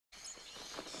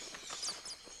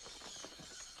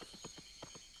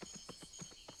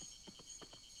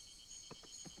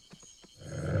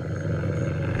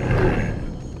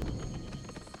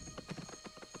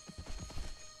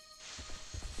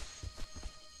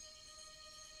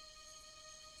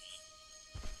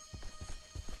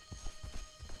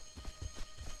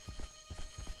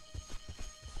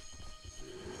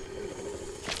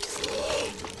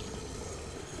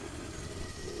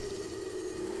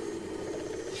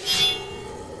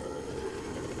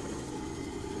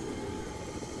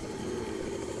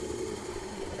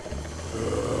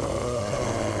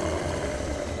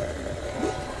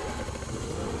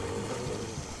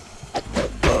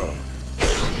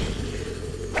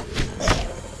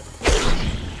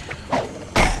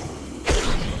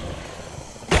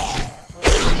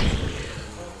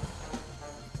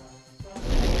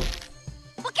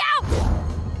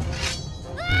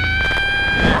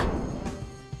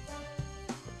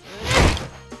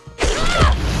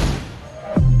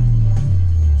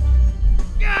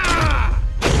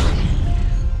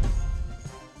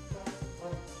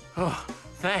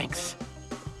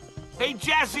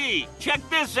Jesse, check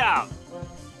this out.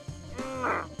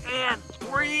 And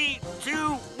 3, 2,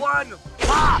 1,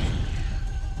 pop!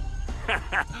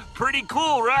 Pretty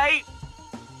cool, right?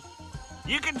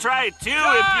 You can try it too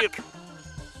if you...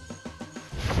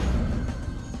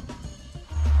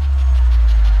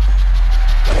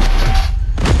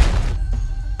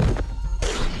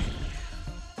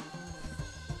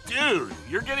 Dude,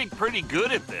 you're getting pretty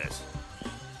good at this.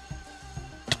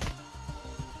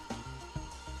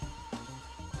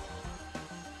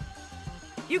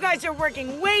 You guys are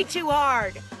working way too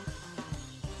hard.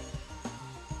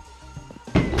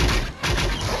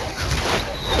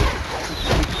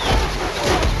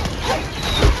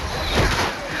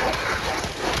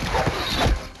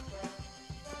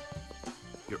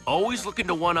 You're always looking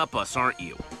to one-up us, aren't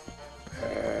you?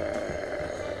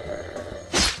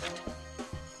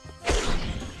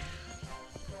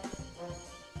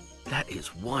 That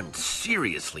is one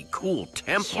seriously cool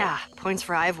temple. Yeah, points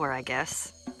for Ivor, I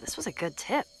guess. This was a good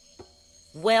tip.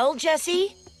 Well,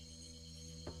 Jesse?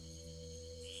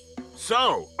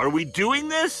 So, are we doing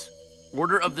this?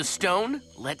 Order of the Stone,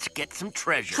 let's get some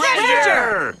treasure.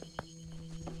 Treasure!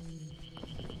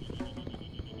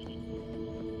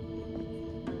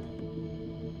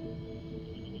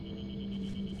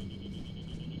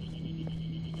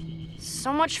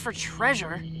 So much for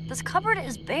treasure. This cupboard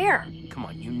is bare. Come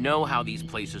on, you know how these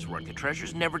places work. The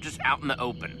treasure's never just out in the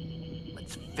open.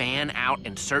 Let's fan out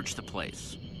and search the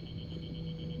place.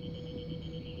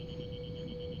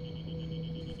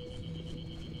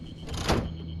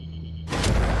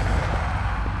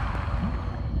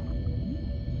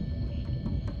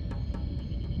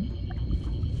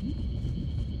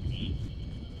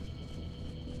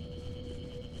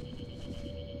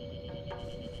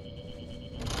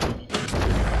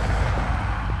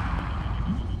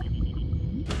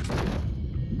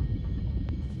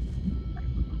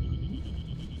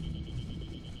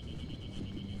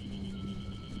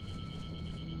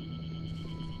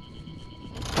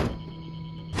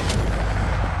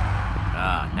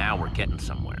 Now we're getting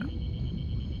somewhere.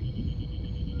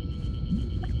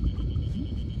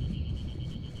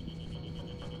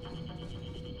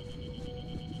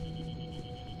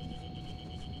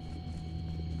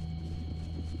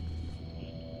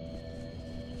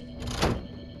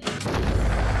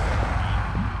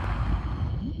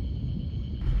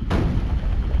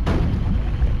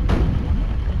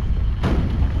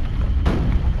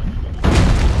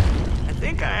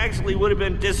 I actually would have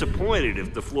been disappointed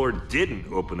if the floor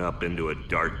didn't open up into a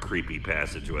dark, creepy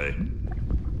passageway.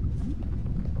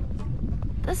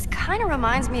 This kind of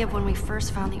reminds me of when we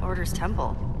first found the Order's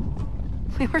temple.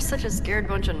 We were such a scared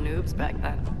bunch of noobs back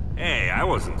then. Hey, I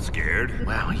wasn't scared.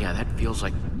 Wow, yeah, that feels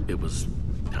like it was,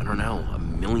 I don't know,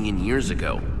 1,000,000 years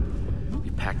ago. We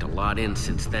packed a lot in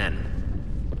since then.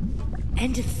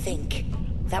 And to think,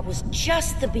 that was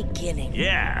just the beginning.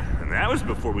 Yeah, and that was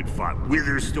before we'd fought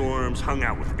wither storms, hung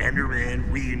out with Endermen,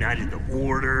 reunited the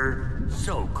Order.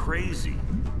 So crazy.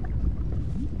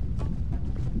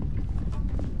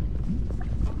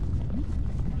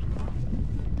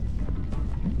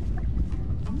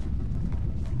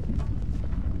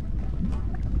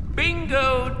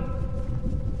 Bingo!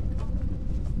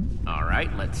 All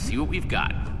right, let's see what we've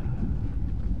got.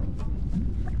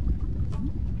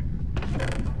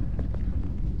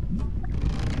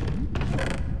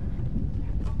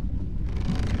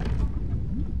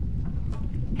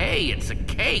 Hey, it's a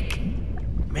cake!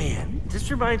 Man, this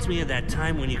reminds me of that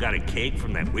time when you got a cake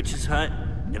from that witch's hut,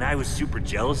 and I was super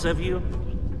jealous of you.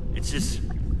 It's just,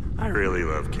 I really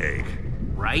love cake.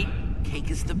 Right? Cake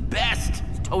is the best!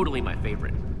 It's totally my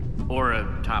favorite. Or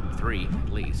a top 3, at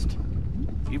least.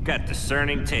 You've got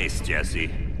discerning taste,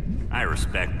 Jesse. I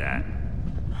respect that.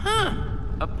 Huh,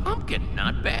 a pumpkin,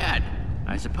 not bad.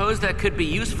 I suppose that could be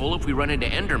useful if we run into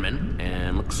Endermen.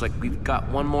 And looks like we've got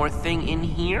one more thing in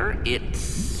here.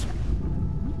 It's...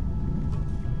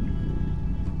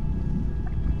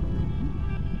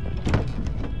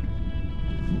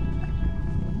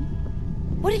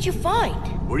 What did you find?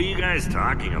 What are you guys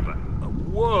talking about?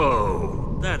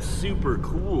 Whoa, that's super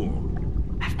cool.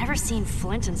 I've never seen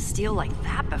flint and steel like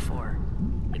that before.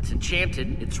 It's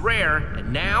enchanted, it's rare,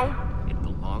 and now it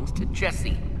belongs to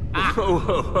Jesse. Whoa,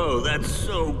 whoa, whoa, that's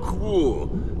so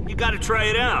cool. You gotta try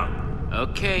it out.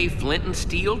 Okay, flint and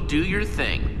steel, do your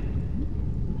thing.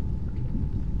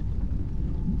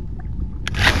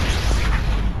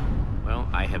 Well,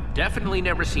 I have definitely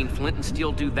never seen flint and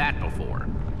steel do that before.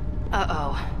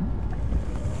 Uh-oh.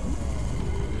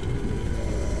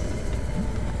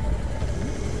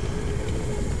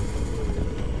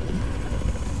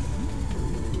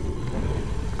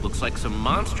 Looks like some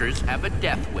monsters have a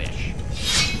death wish.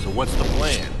 So what's the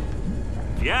plan?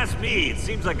 If you ask me, it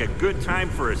seems like a good time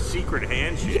for a secret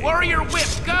handshake. Warrior whip,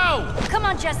 go! Come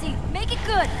on, Jesse. Make it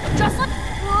good. Just like...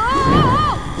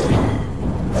 Whoa!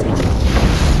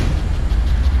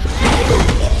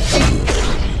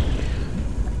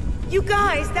 You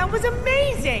guys, that was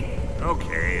amazing!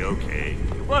 Okay, okay.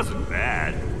 It wasn't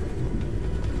bad.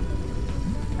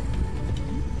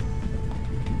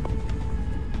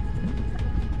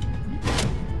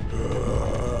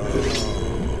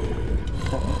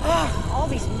 Ugh, all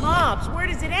these mobs, where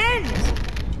does it end?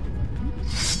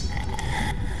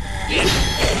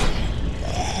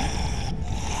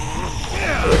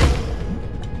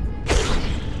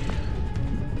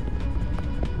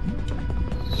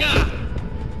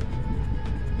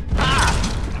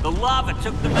 The lava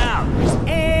took them out.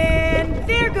 And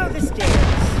there go the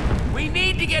stairs. We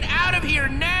need to get out of here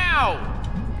now!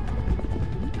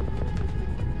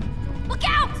 Look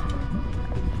out!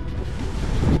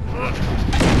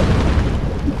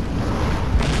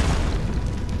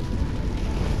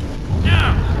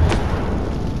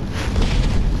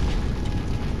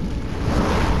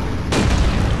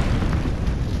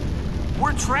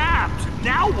 We're trapped.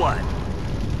 Now what?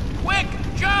 Quick,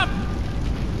 jump!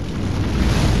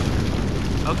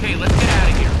 Okay, let's get out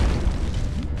of here.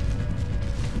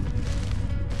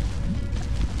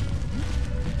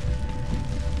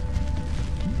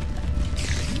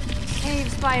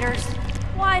 Cave spiders.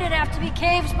 Why'd it have to be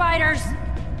cave spiders?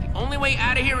 The only way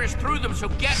out of here is through them, so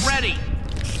get ready.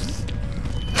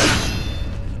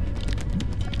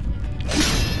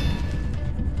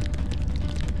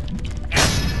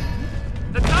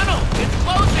 The tunnel! It's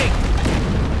closing!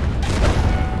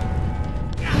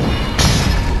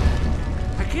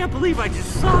 I can't believe I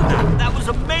just saw that. That was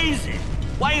amazing.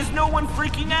 Why is no one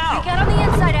freaking out? Get on the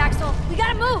inside, Axel. We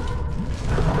gotta move.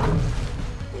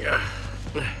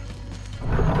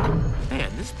 Man,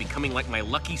 this is becoming like my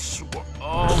lucky sword.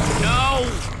 Oh, no!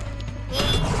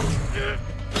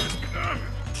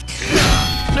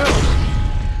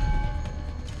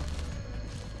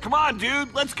 Come on,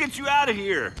 dude. Let's get you out of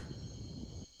here.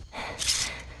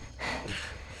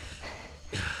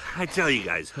 I tell you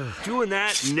guys, doing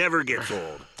that never gets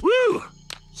old. Woo!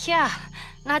 Yeah,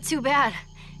 not too bad.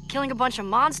 Killing a bunch of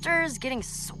monsters, getting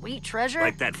sweet treasure.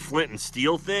 Like that flint and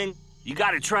steel thing? You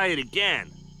gotta try it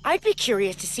again. I'd be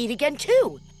curious to see it again,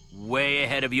 too. Way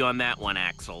ahead of you on that one,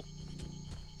 Axel.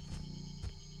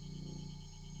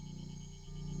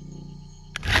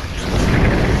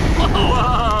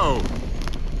 Whoa!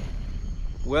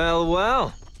 Well,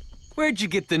 well. Where'd you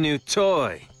get the new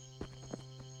toy?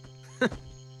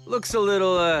 Looks a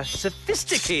little,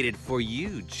 sophisticated for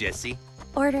you, Jesse.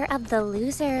 Order of the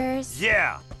losers.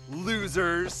 Yeah,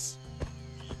 losers.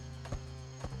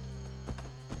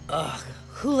 Ugh,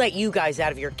 who let you guys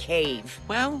out of your cave?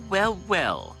 Well, well,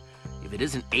 well. If it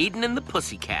isn't Aiden and the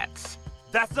Pussycats.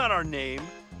 That's not our name.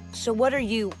 So what are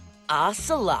you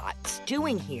ocelots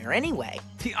doing here, anyway?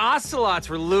 The Ocelots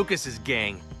were Lukas's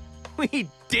gang. We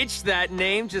ditched that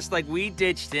name just like we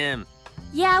ditched him.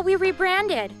 Yeah, we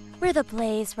rebranded. We're the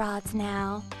Blaze Rods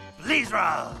now. Please,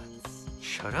 Rods.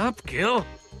 Shut up, Gil.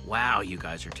 Wow, you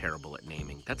guys are terrible at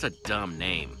naming. That's a dumb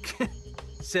name.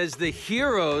 Says the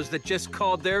heroes that just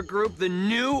called their group the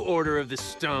New Order of the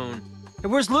Stone.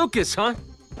 And where's Lukas, huh?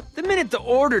 The minute the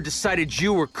Order decided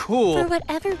you were cool, For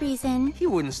whatever reason. he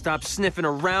wouldn't stop sniffing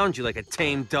around you like a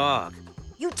tame dog.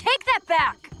 You take that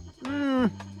back!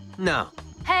 No.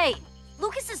 Hey,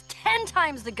 Lukas is 10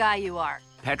 times the guy you are.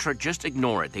 Petra, just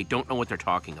ignore it. They don't know what they're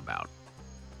talking about.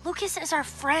 Lukas is our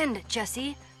friend,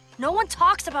 Jesse. No one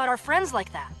talks about our friends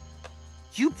like that.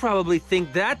 You probably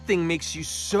think that thing makes you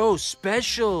so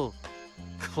special.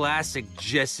 Classic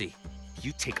Jesse.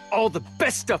 You take all the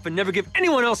best stuff and never give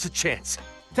anyone else a chance.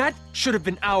 That should have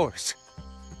been ours.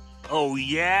 Oh,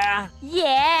 yeah?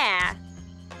 Yeah.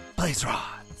 Blaze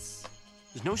Rods.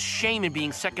 There's no shame in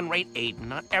being second-rate, Aiden.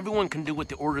 Not everyone can do what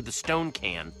the Order of the Stone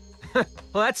can.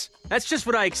 Well, that's just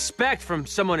what I expect from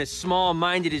someone as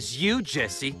small-minded as you,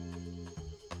 Jesse.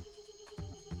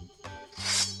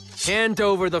 Hand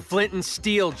over the flint and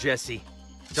steel, Jesse.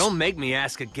 Don't make me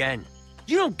ask again.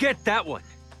 You don't get that one.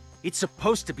 It's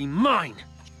supposed to be mine.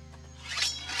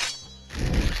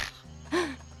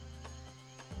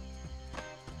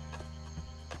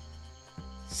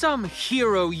 Some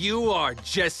hero you are,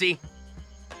 Jesse.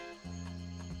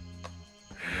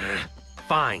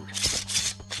 Fine.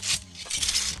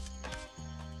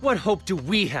 What hope do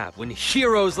we have when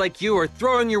heroes like you are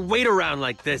throwing your weight around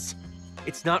like this?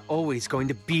 It's not always going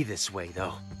to be this way,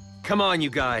 though. Come on, you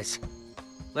guys.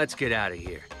 Let's get out of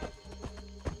here.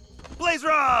 Blaze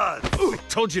Rods! I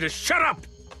told you to shut up!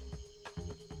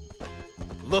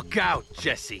 Look out,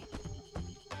 Jesse.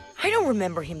 I don't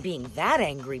remember him being that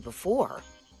angry before.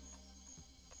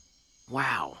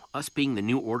 Wow, us being the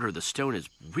new Order of the Stone is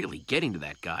really getting to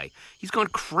that guy. He's gone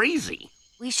crazy.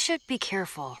 We should be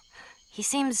careful. He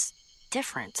seems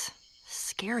different,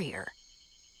 scarier.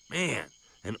 Man,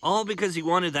 and all because he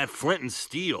wanted that flint and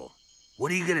steel.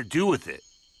 What are you gonna do with it?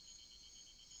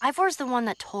 Ivor's the one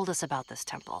that told us about this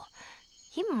temple.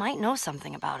 He might know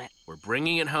something about it. We're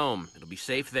bringing it home. It'll be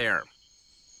safe there.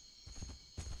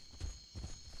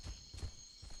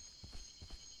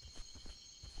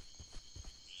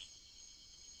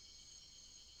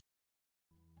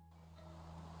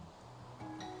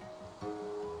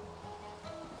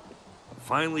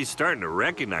 Finally starting to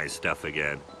recognize stuff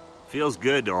again. Feels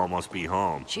good to almost be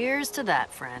home. Cheers to that,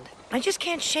 friend. I just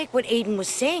can't shake what Aiden was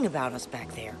saying about us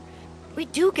back there. We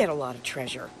do get a lot of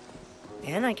treasure.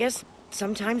 And I guess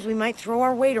sometimes we might throw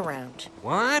our weight around.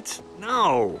 What?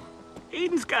 No.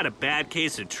 Aiden's got a bad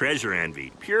case of treasure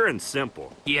envy, pure and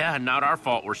simple. Yeah, not our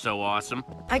fault we're so awesome.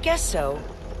 I guess so.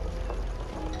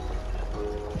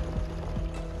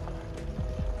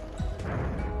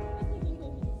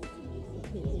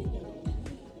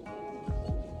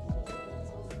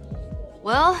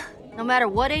 Well, no matter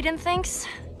what Aiden thinks,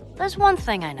 there's one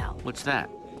thing I know. What's that?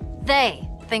 They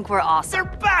think we're awesome.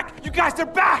 They're back! You guys, they're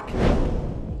back!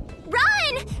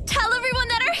 Run! Tell everyone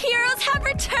that our heroes have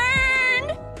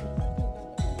returned!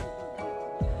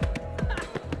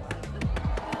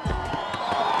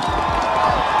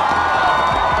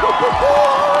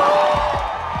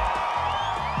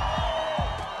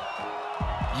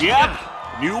 Yep,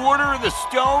 New Order of the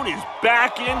Stone is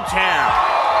back in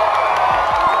town.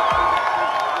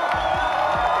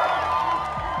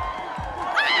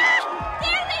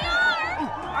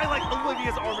 I like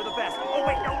Olivia's armor the best. Oh,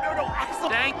 wait, no, Axel!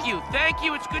 Thank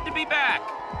you, it's good to be back.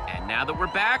 And now that we're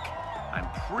back, I'm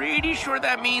pretty sure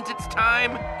that means it's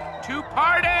time to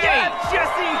party! Yeah,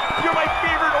 Jesse! You're my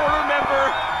favorite Order member!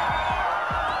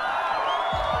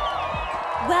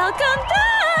 Welcome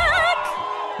back!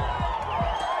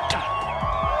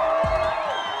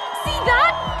 See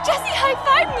that? Jesse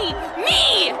high-fived me!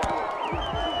 Me!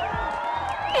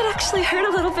 It actually hurt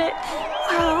a little bit.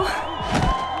 Wow.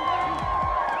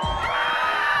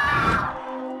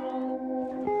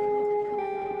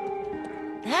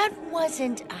 That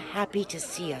wasn't a happy to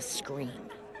see us scream.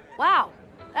 Wow,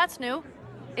 that's new.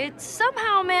 It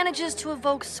somehow manages to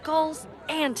evoke skulls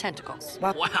and tentacles.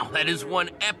 Wow, that is one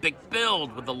epic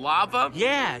build with the lava.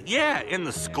 Yeah, and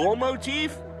the skull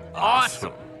motif?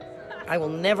 Awesome. I will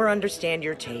never understand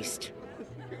your taste.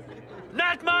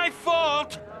 Not my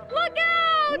fault! Look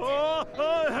out!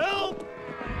 Help!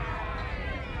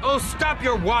 Oh, stop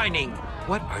your whining!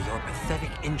 What are your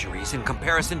pathetic injuries in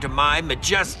comparison to my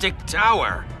majestic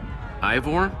tower?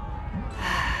 Ivor?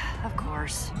 Of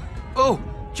course. Oh,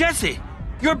 Jesse!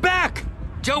 You're back!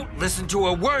 Don't listen to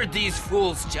a word these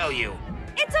fools tell you!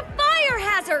 It's a fire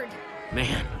hazard!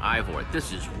 Man, Ivor,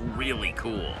 this is really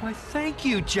cool. Why, thank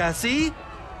you, Jesse.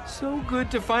 So good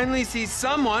to finally see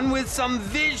someone with some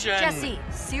vision. Jesse,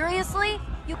 seriously?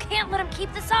 You can't let him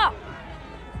keep this up.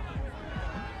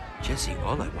 Jesse,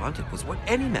 all I wanted was what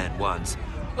any man wants.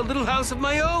 A little house of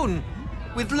my own,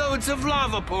 with loads of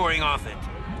lava pouring off it.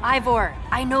 Ivor,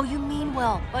 I know you mean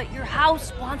well, but your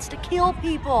house wants to kill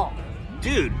people.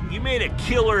 Dude, you made a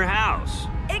killer house.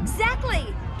 Exactly!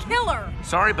 Killer!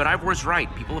 Sorry, but Ivor's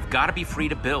right. People have got to be free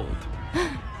to build.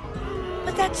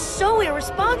 But that's so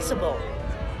irresponsible.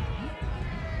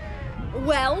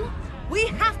 Well, we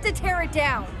have to tear it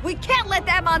down. We can't let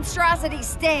that monstrosity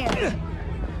stand.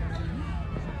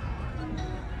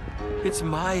 It's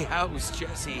my house,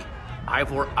 Jesse.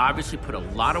 Ivor obviously put a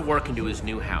lot of work into his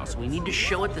new house. We need to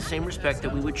show it the same respect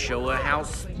that we would show a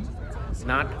house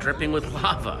not dripping with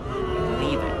lava.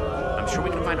 Believe it. I'm sure we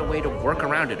can find a way to work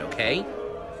around it, okay?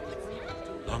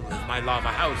 Long live my lava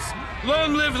house.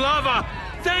 Long live lava!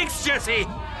 Thanks, Jesse!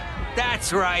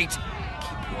 That's right.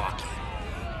 Keep walking.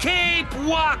 Keep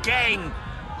walking!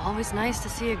 Always nice to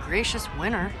see a gracious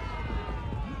winner.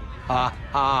 Ha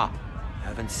ha.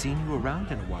 Haven't seen you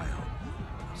around in a while.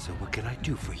 So what can I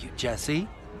do for you, Jesse?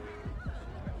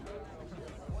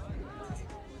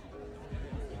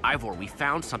 Ivor, we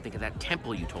found something at that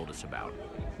temple you told us about.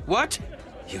 What?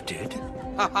 You did?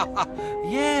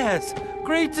 Yes.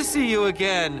 Great to see you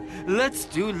again. Let's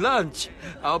do lunch.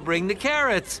 I'll bring the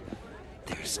carrots.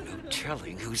 There's no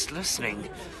telling who's listening.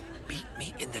 Meet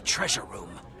me in the treasure room.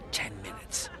 10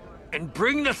 minutes. And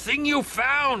bring the thing you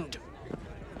found.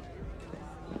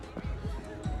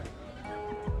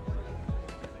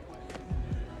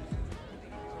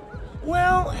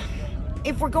 Well,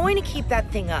 if we're going to keep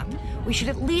that thing up, we should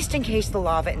at least encase the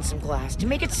lava in some glass to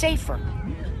make it safer.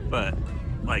 But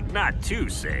like, not too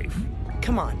safe.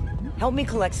 Come on, help me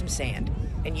collect some sand.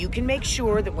 And you can make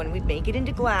sure that when we make it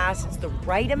into glass, it's the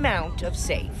right amount of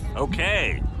safe.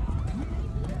 Okay.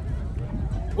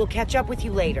 We'll catch up with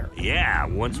you later. Yeah,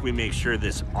 once we make sure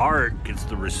this art gets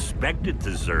the respect it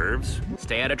deserves.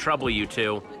 Stay out of trouble, you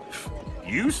two.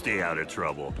 You stay out of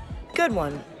trouble. Good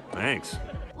one. Thanks.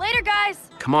 Later, guys!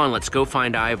 Come on, let's go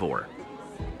find Ivor.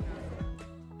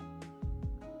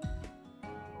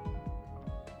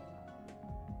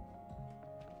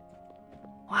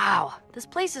 Wow, this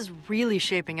place is really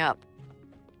shaping up.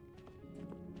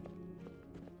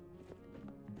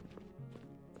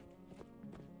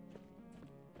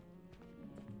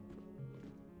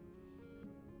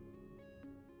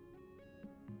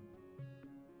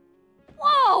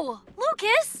 Whoa!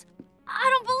 Lukas! I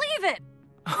don't believe it!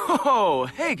 Oh,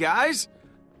 hey guys!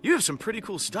 You have some pretty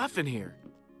cool stuff in here.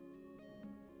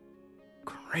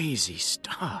 Crazy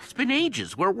stuff. It's been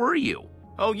ages. Where were you?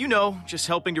 Oh, you know, just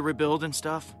helping to rebuild and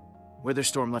stuff.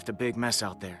 Witherstorm left a big mess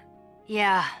out there.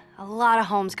 Yeah, a lot of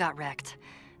homes got wrecked.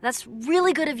 That's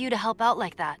really good of you to help out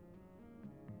like that.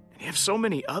 And you have so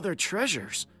many other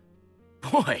treasures.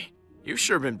 Boy, you've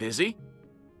sure been busy.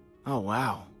 Oh,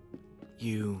 wow.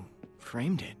 You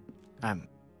framed it.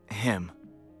 Him.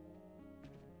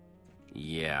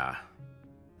 Yeah.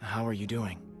 How are you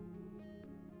doing?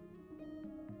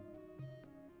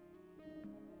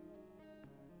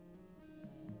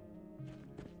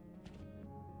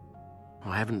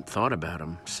 Well, I haven't thought about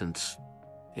him since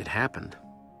it happened.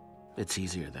 It's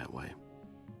easier that way.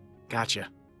 Gotcha.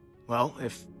 Well,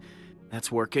 if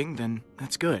that's working, then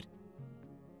that's good.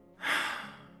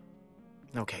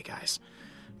 Okay, guys.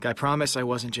 I promise I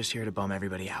wasn't just here to bum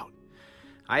everybody out.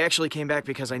 I actually came back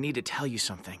because I need to tell you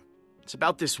something. It's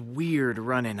about this weird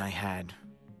run-in I had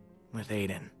with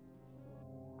Aiden.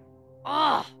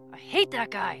 Ugh, I hate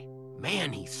that guy.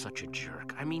 Man, he's such a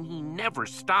jerk. I mean, he never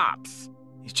stops.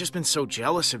 He's just been so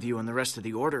jealous of you and the rest of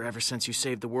the Order ever since you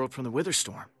saved the world from the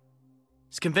Witherstorm.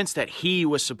 He's convinced that he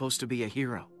was supposed to be a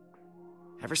hero.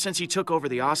 Ever since he took over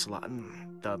the Ocelot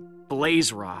and the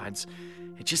Blaze Rods,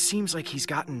 it just seems like he's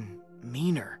gotten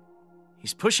meaner.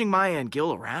 He's pushing Maya and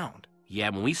Gil around. Yeah,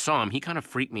 when we saw him, he kind of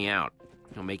freaked me out.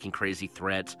 You know, making crazy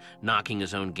threats, knocking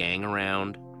his own gang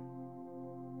around.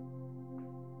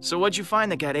 So what'd you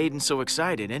find that got Aiden so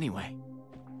excited anyway?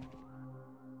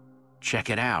 Check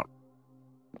it out.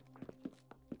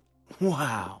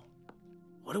 Wow.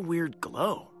 What a weird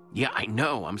glow. Yeah, I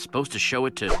know. I'm supposed to show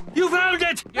it to... You found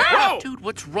it! Yeah! Dude,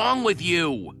 what's wrong with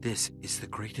you? This is the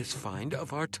greatest find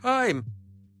of our time.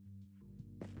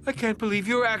 I can't believe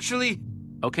you're actually...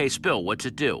 Okay, Spill, what's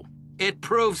it do? It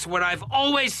proves what I've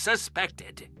always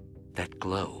suspected. That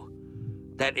glow,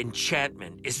 that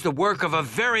enchantment, is the work of a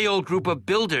very old group of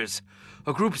builders.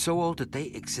 A group so old that they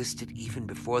existed even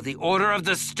before the Order of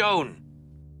the Stone.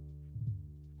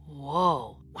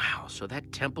 Whoa. Wow, so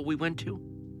that temple we went to,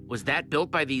 was that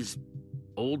built by these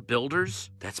old builders?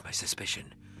 That's my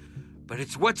suspicion. But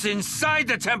it's what's inside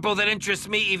the temple that interests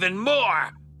me even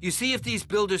more. You see, if these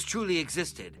builders truly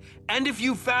existed, and if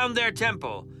you found their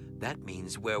temple, that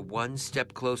means we're one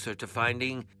step closer to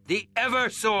finding the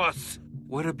Eversource.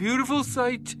 What a beautiful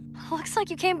sight. Looks like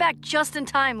you came back just in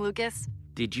time, Lukas.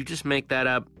 Did you just make that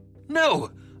up?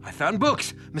 No, I found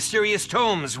books, mysterious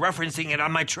tomes referencing it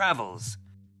on my travels.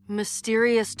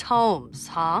 Mysterious tomes,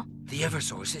 huh? The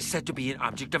Eversource is said to be an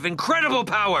object of incredible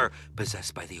power,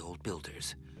 possessed by the old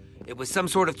builders. It was some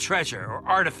sort of treasure or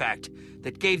artifact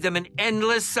that gave them an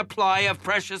endless supply of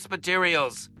precious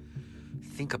materials.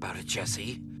 Think about it,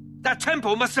 Jesse. That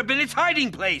temple must have been its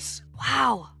hiding place.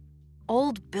 Wow.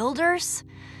 Old builders?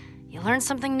 You learn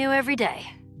something new every day.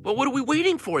 Well, what are we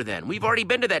waiting for then? We've already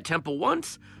been to that temple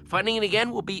once. Finding it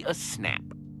again will be a snap.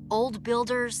 Old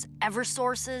builders,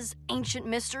 Eversources, ancient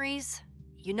mysteries.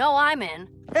 You know I'm in.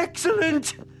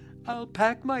 Excellent! I'll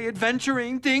pack my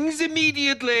adventuring things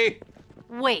immediately.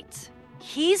 Wait,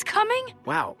 he's coming?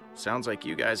 Wow, sounds like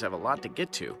you guys have a lot to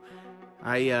get to.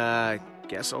 I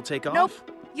guess I'll take off?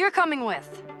 Nope, you're coming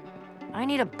with. I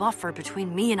need a buffer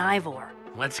between me and Ivor.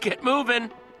 Let's get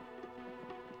moving.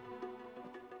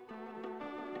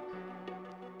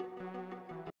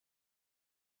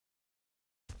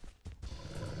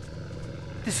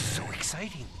 This is so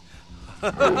exciting.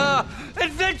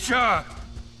 Adventure!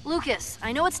 Lukas,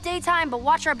 I know it's daytime, but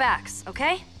watch our backs,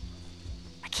 okay?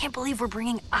 I can't believe we're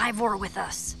bringing Ivor with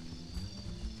us.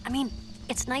 I mean,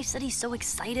 it's nice that he's so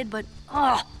excited, but,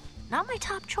 not my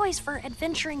top choice for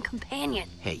adventuring companion.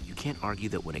 Hey, you can't argue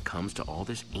that when it comes to all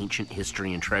this ancient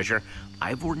history and treasure,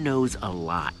 Ivor knows a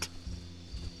lot.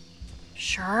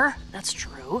 Sure, that's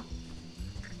true.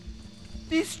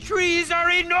 These trees are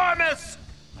enormous!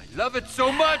 I Love it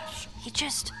so much! He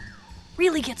just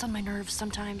really gets on my nerves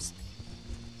sometimes.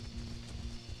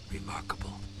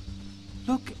 Remarkable.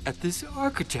 Look at this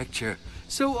architecture.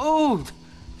 So old.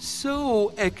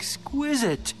 So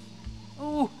exquisite.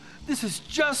 Oh, this is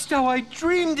just how I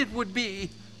dreamed it would be.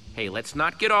 Hey, let's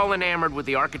not get all enamored with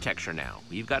the architecture now.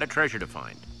 We've got a treasure to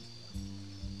find.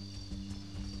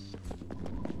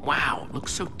 Wow, it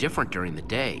looks so different during the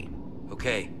day.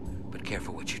 Okay, but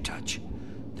careful what you touch.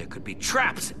 There could be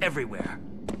traps everywhere.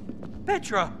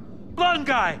 Petra! Blonde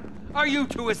guy! Are you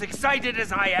two as excited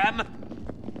as I am?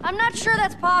 I'm not sure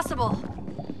that's possible.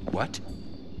 What?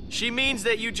 She means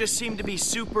that you just seem to be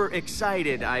super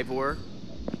excited, Ivor.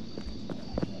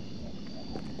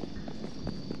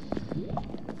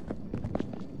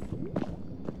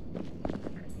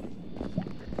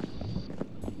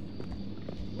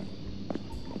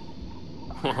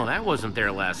 Well, that wasn't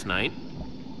there last night.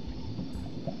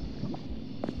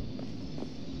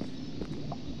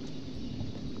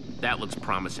 That looks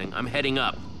promising. I'm heading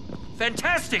up.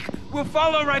 Fantastic! We'll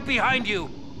follow right behind you!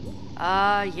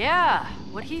 Yeah.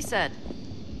 What he said.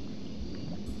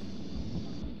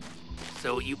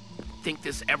 So you think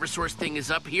this Eversource thing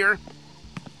is up here?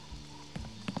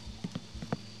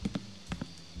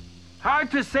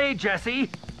 Hard to say, Jesse.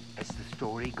 As the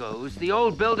story goes, the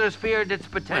old builders feared its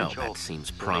Well, potential. that seems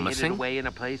So they hid promising. it away in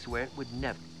a place where it would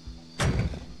never...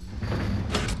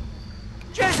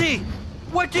 Jesse!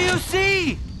 What do you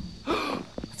see?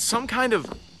 Some kind of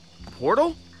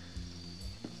portal?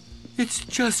 It's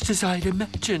just as I'd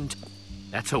imagined.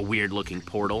 That's a weird-looking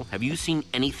portal. Have you seen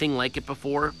anything like it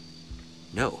before?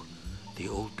 No, the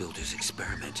old builders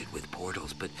experimented with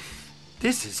portals, but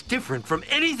this is different from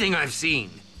anything I've seen.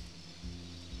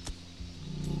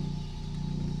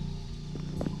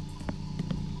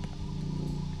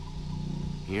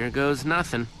 Here goes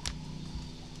nothing.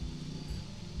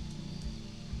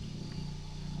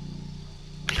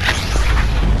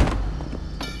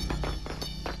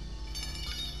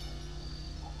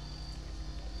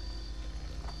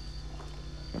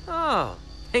 Oh,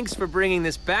 thanks for bringing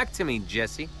this back to me,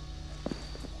 Jesse.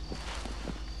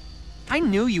 I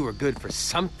knew you were good for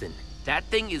something. That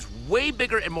thing is way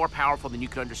bigger and more powerful than you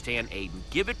can understand, Aiden.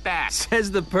 Give it back.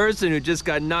 Says the person who just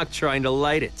got knocked trying to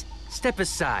light it. Step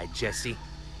aside, Jesse.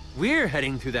 We're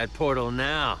heading through that portal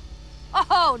now.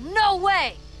 Oh, no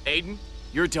way! Aiden,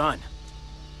 you're done.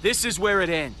 This is where it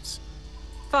ends.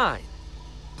 Fine.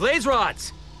 Blaze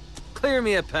rods! Clear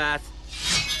me a path.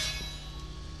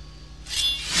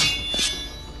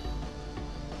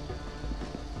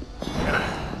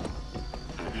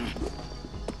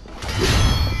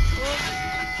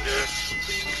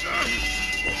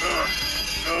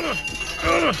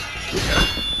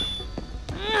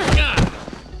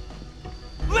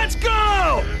 Let's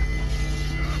go!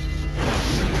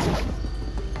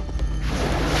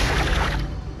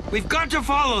 We've got to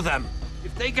follow them.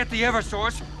 If they get the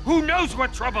Eversource, who knows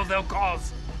what trouble they'll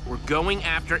cause? We're going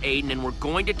after Aiden and we're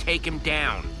going to take him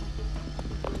down.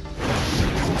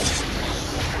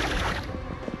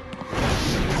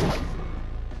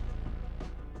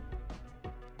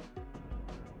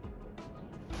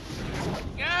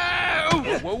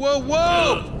 Whoa, whoa,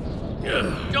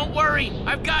 whoa! Don't worry,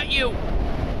 I've got you.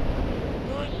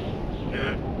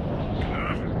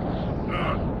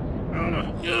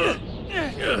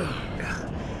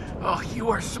 Oh, you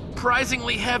are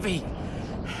surprisingly heavy.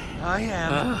 I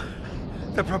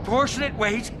am the proportionate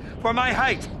weight for my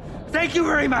height. Thank you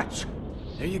very much.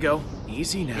 There you go.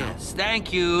 Easy now. Yes,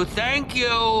 thank you, thank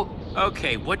you.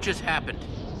 Okay, what just happened?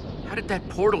 How did that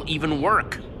portal even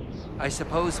work? I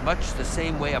suppose much the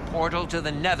same way a portal to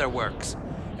the Nether works,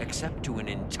 except to an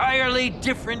entirely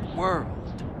different world.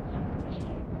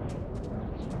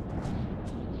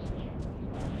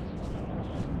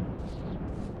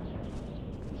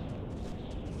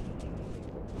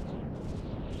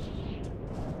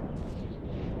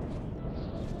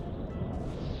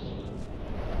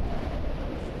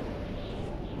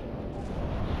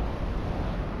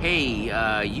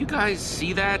 Hey, you guys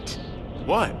see that?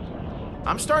 What?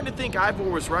 I'm starting to think Ivor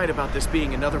was right about this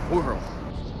being another world.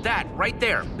 That, right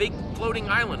there. Big floating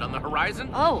island on the horizon.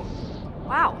 Oh,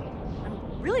 wow.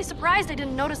 I'm really surprised I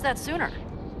didn't notice that sooner.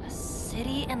 A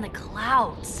city in the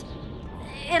clouds.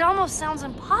 It almost sounds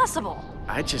impossible.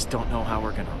 I just don't know how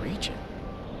we're gonna reach it.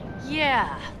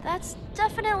 Yeah, that's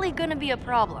definitely gonna be a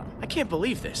problem. I can't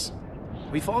believe this.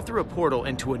 We fall through a portal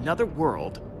into another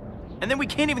world, and then we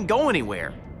can't even go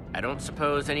anywhere. I don't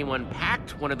suppose anyone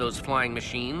packed one of those flying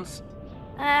machines.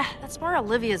 That's more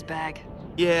Olivia's bag.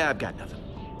 Yeah, I've got nothing.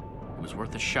 It was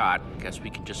worth a shot. Guess we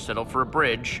can just settle for a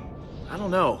bridge. I don't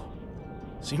know.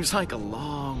 Seems like a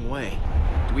long way.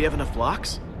 Do we have enough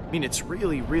blocks? I mean, it's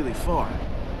really, really far.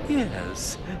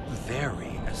 Yes,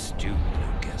 very astute,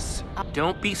 Lukas.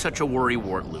 Don't be such a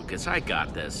worrywart, Lukas. I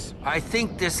got this. I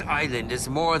think this island is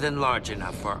more than large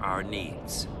enough for our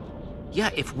needs.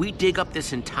 Yeah, if we dig up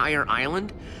this entire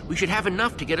island, we should have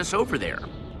enough to get us over there.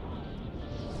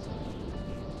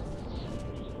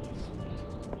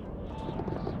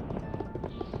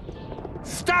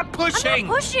 Stop pushing! I'm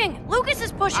not pushing! Lucas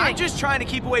is pushing! I'm just trying to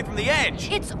keep away from the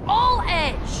edge. It's all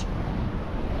edge!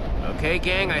 Okay,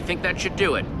 gang, I think that should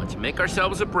do it. Let's make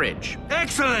ourselves a bridge.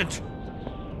 Excellent!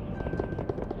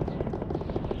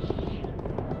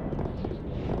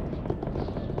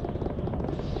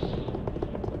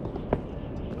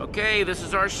 Okay, this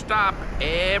is our stop.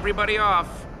 Everybody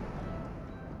off.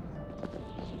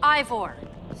 Ivor,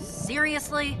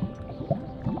 seriously?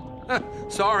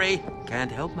 Sorry,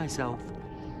 can't help myself.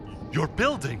 You're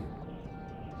building.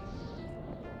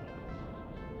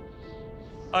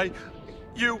 I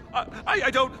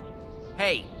don't...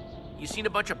 Hey, you seen a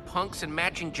bunch of punks in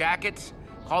matching jackets?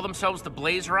 Call themselves the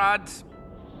Blaze Rods?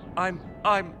 I'm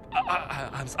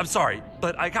sorry,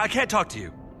 but I can't talk to you.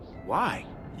 Why?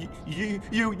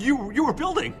 You were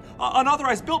building.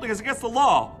 Unauthorized building is against the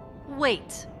law.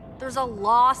 Wait, there's a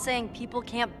law saying people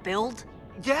can't build?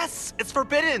 Yes, it's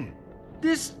forbidden.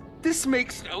 This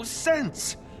makes no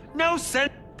sense. No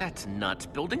sense. That's nuts.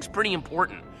 Building's pretty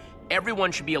important.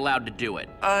 Everyone should be allowed to do it.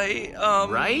 Right?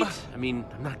 I mean,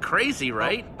 I'm not crazy,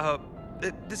 right?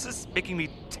 This is making me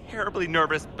terribly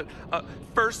nervous, but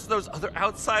first those other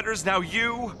outsiders, now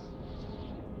you.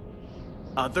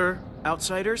 Other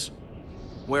outsiders?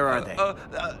 Where are they?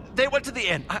 They went to the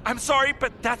inn. I'm sorry,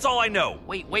 but that's all I know.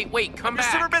 Wait, come You're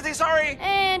back. super busy, sorry.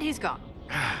 And he's gone.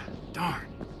 Darn.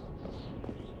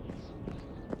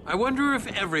 I wonder if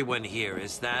everyone here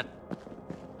is that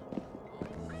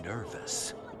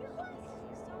nervous.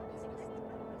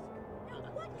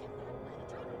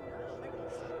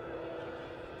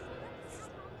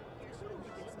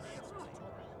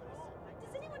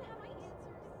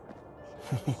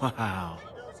 Wow.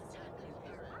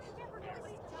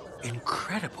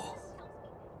 Incredible.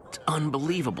 It's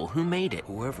unbelievable. Who made it?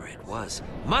 Whoever it was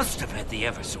must have had the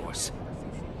Eversource.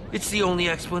 It's the only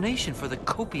explanation for the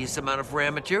copious amount of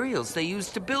rare materials they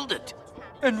used to build it.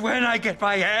 And when I get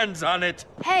my hands on it...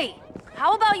 Hey,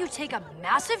 how about you take a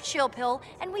massive chill pill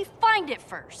and we find it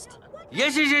first?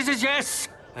 Yes!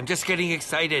 I'm just getting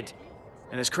excited.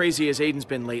 And as crazy as Aiden's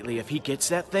been lately, if he gets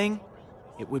that thing,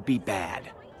 it would be bad.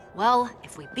 Well,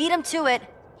 if we beat him to it,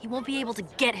 he won't be able to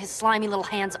get his slimy little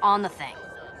hands on the thing.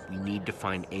 We need to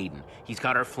find Aiden. He's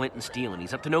got our flint and steel, and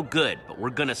he's up to no good, but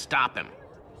we're gonna stop him.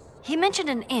 He mentioned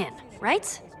an inn,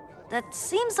 right? That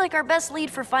seems like our best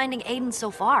lead for finding Aiden so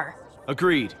far.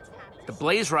 Agreed. The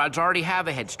Blaze Rods already have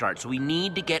a head start, so we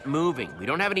need to get moving. We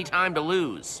don't have any time to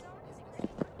lose.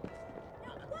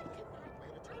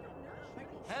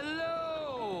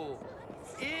 Hello!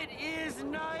 It is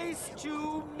nice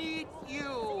to meet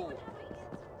you!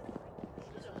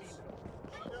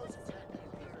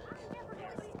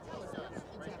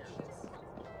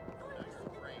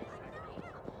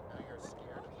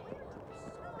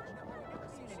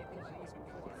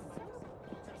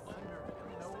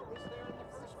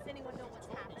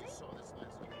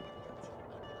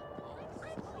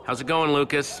 How's it going,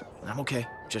 Lukas? I'm okay.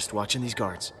 Just watching these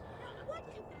guards.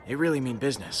 They really mean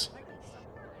business.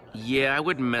 Yeah, I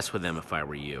wouldn't mess with them if I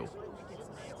were you.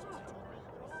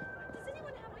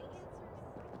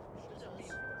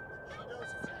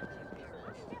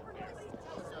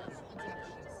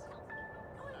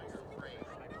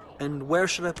 And where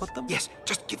should I put them? Yes,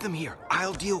 just give them here.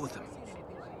 I'll deal with them.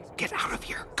 Get out of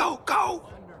here. Go, go!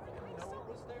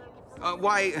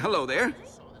 Why, hello there.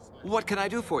 What can I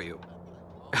do for you?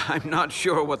 I'm not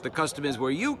sure what the custom is where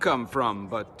you come from,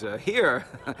 but here,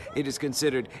 it is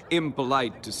considered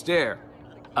impolite to stare.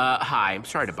 Hi, I'm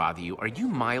sorry to bother you. Are you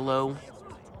Milo?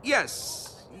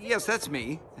 Yes, that's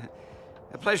me.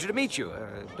 A pleasure to meet you.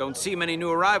 Don't see many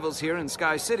new arrivals here in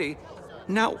Sky City.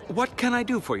 Now, what can I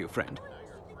do for you, friend?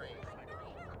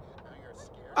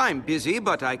 I'm busy,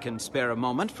 but I can spare a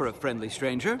moment for a friendly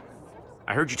stranger.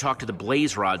 I heard you talk to the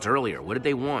Blaze Rods earlier. What did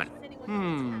they want?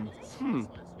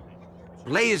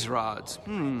 Blaze rods,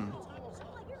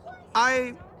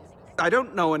 I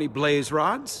don't know any blaze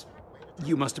rods.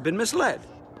 You must have been misled.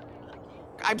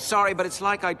 I'm sorry, but it's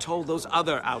like I told those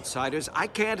other outsiders. I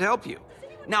can't help you.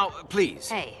 Now, please.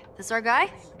 Hey, this our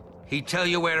guy? He tell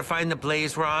you where to find the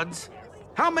blaze rods?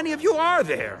 How many of you are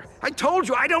there? I told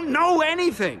you I don't know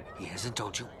anything. He hasn't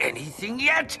told you anything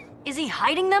yet. Is he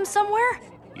hiding them somewhere?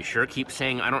 You sure keep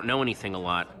saying I don't know anything a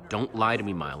lot. Don't lie to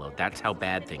me, Milo. That's how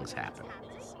bad things happen.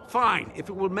 Fine, if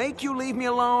it will make you leave me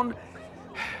alone,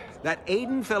 That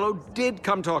Aiden fellow did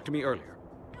come talk to me earlier.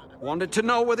 Wanted to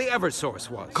know where the Eversource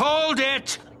was. Called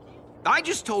it! I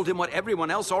just told him what everyone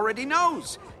else already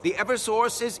knows. The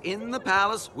Eversource is in the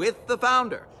palace with the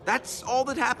Founder. That's all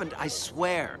that happened, I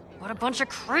swear. What a bunch of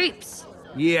creeps.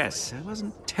 Yes, I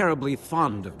wasn't terribly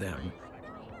fond of them.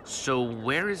 So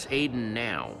where is Aiden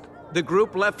now? The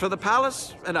group left for the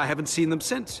palace, and I haven't seen them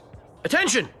since.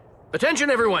 Attention! Attention,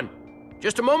 everyone!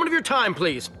 Just a moment of your time,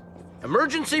 please.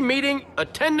 Emergency meeting,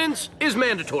 attendance is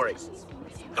mandatory.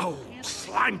 Oh,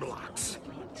 slime blocks.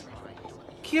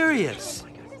 Curious.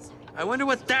 I wonder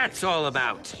what that's all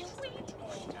about.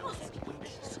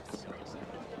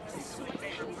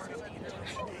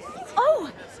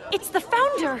 Oh, it's the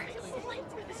Founder.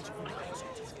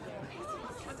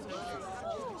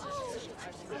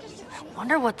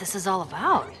 Wonder what this is all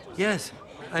about. Yes,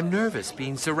 I'm nervous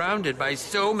being surrounded by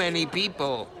so many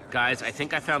people. Guys, I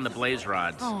think I found the blaze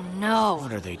rods. Oh no.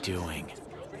 What are they doing?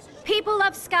 People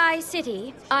of Sky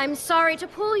City, I'm sorry to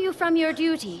pull you from your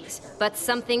duties, but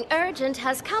something urgent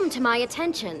has come to my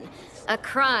attention. A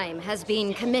crime has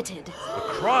been committed. A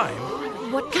crime?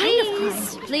 What kind of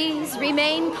crime? Please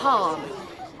remain calm.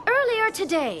 Earlier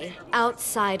today,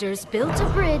 outsiders built a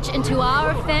bridge into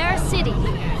our fair city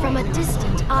from a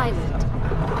distant island.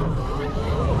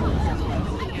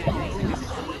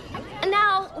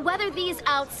 Now, whether these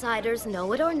outsiders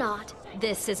know it or not,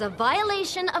 this is a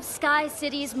violation of Sky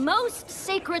City's most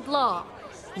sacred law.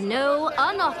 No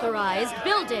unauthorized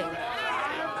building.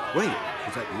 Wait,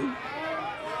 is that you?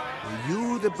 Are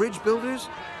you the bridge builders?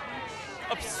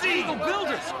 Obscene!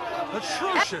 Builders!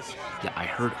 Atrocious! Yeah, I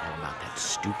heard all about that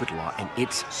stupid law, and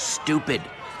it's stupid.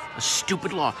 A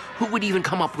stupid law. Who would even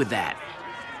come up with that?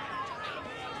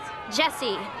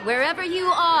 Jesse, wherever you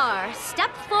are,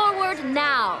 step forward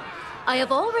now. I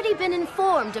have already been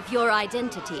informed of your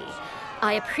identity.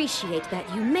 I appreciate that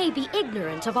you may be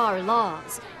ignorant of our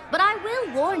laws, but I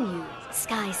will warn you,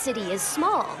 Sky City is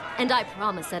small, and I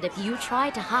promise that if you try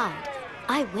to hide,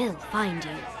 I will find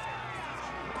you.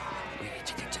 We need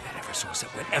to get to that Eversource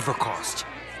at whatever cost.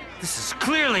 This is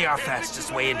clearly our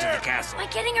fastest way into the castle. Am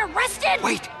I getting arrested?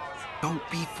 Wait! Don't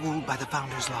be fooled by the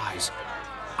Founder's lies.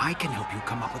 I can help you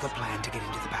come up with a plan to get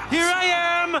into the palace. Here I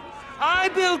am! I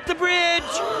built the bridge!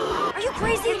 Are you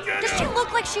crazy? Does she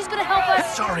look like she's gonna help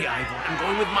us? Sorry, Ivor. I'm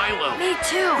going with Milo. Me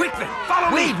too. Quick then, follow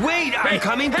me! Wait, I'm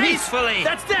coming peacefully!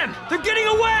 That's them! They're getting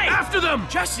away! After them!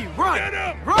 Jesse, run! Get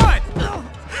him! Run!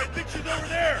 Think she's over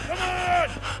there! Come on!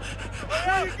 Where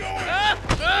are you going?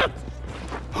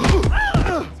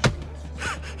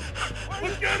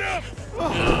 Look at him!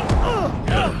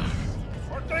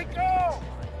 Where'd they go?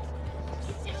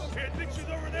 Can't think she's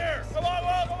over there! Come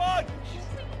on, come on!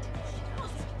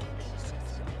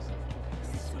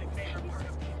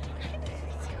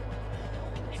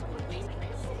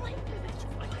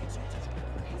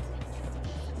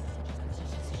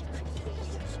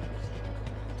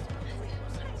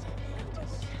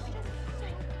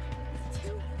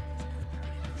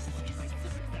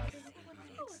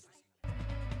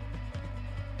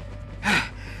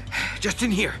 Just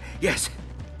in here, yes.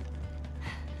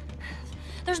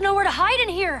 There's nowhere to hide in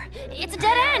here. It's a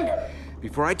dead end.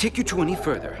 Before I take you to any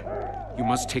further, you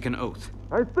must take an oath.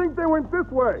 I think they went this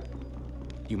way.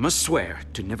 You must swear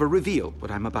to never reveal what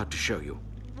I'm about to show you.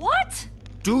 What?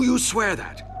 Do you swear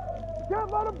that? Can't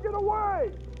let them get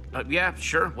away! Yeah,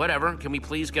 sure, whatever. Can we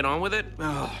please get on with it?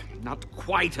 Oh, not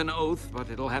quite an oath, but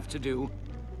it'll have to do.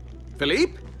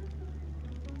 Philippe?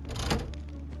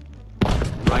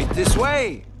 Right this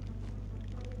way.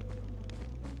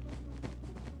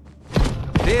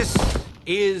 This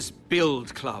is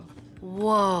Build Club.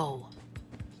 Whoa.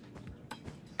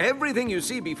 Everything you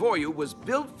see before you was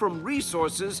built from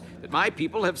resources that my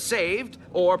people have saved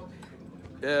or,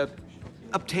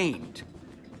 obtained.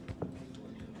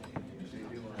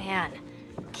 Man,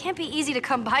 can't be easy to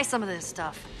come by some of this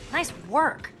stuff. Nice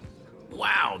work.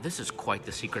 Wow, this is quite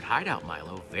the secret hideout,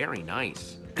 Milo. Very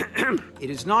nice. It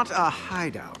is not a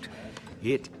hideout.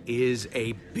 It is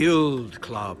a build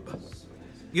club.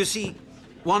 You see,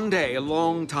 one day, a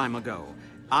long time ago,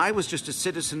 I was just a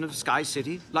citizen of Sky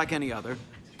City, like any other.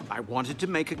 I wanted to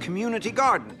make a community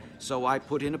garden, so I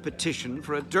put in a petition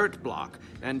for a dirt block,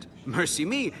 and mercy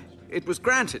me, it was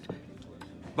granted.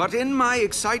 But in my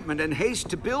excitement and haste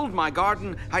to build my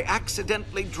garden, I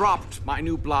accidentally dropped my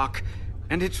new block,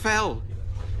 and it fell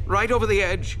right over the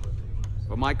edge.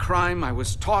 For my crime, I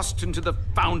was tossed into the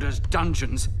Founder's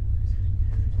dungeons.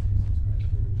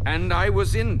 And I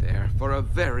was in there for a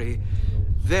very,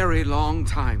 very long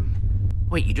time.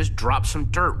 Wait, you just dropped some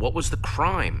dirt. What was the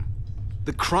crime?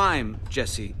 The crime,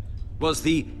 Jesse, was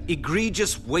the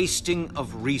egregious wasting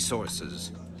of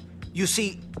resources. You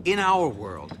see, in our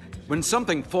world, when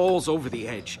something falls over the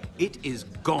edge, it is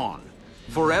gone.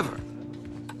 Forever.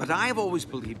 But I have always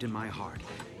believed in my heart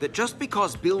that just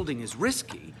because building is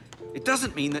risky, it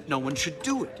doesn't mean that no one should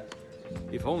do it.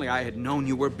 If only I had known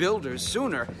you were builders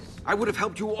sooner, I would have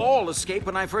helped you all escape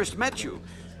when I first met you,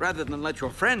 rather than let your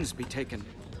friends be taken.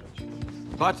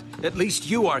 But at least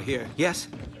you are here, yes?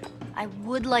 I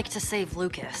would like to save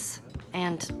Lukas.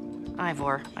 And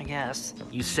Ivor, I guess.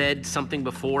 You said something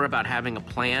before about having a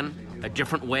plan? A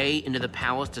different way into the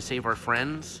palace to save our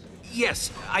friends? Yes,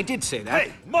 I did say that.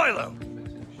 Hey, Milo!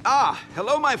 Ah,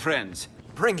 hello, my friends.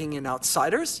 Bringing in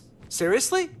outsiders?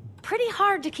 Seriously? Pretty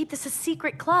hard to keep this a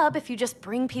secret club if you just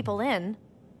bring people in.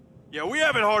 Yeah, we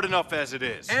have it hard enough as it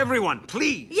is. Everyone,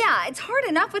 please. Yeah, it's hard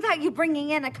enough without you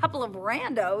bringing in a couple of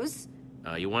randos.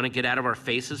 You want to get out of our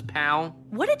faces, pal?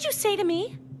 What did you say to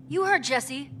me? You heard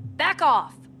Jesse. Back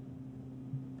off.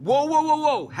 Whoa, whoa, whoa,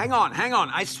 whoa. Hang on.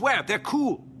 I swear, they're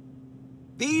cool.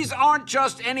 These aren't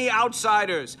just any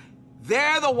outsiders.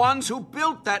 They're the ones who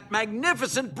built that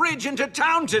magnificent bridge into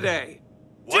town today.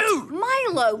 What? Dude!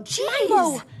 Milo, jeez!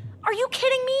 Milo, are you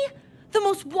kidding me? The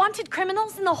most wanted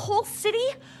criminals in the whole city?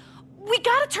 We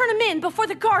gotta turn them in before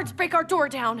the guards break our door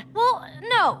down. Well,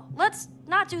 no. Let's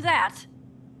not do that.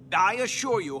 I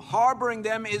assure you, harboring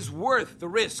them is worth the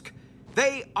risk.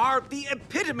 They are the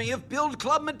epitome of Build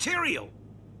Club material.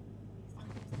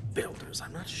 Builders,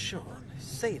 I'm not sure.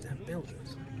 Say them,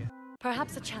 builders.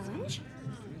 Perhaps a challenge?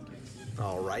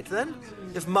 All right then.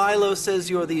 If Milo says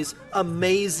you're these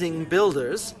amazing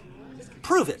builders,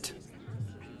 prove it.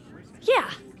 Yeah,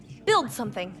 build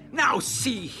something. Now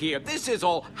see here, this is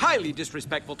all highly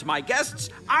disrespectful to my guests.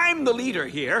 I'm the leader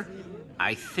here.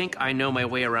 I think I know my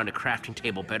way around a crafting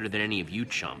table better than any of you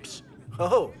chumps.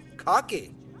 Oh,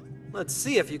 cocky. Let's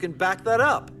see if you can back that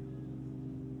up.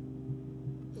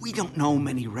 We don't know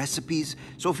many recipes,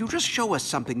 so if you just show us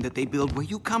something that they build where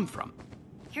you come from.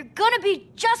 You're gonna be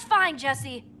just fine,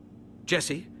 Jesse.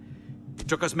 Jesse, it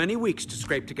took us many weeks to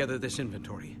scrape together this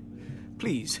inventory.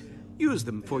 Please, use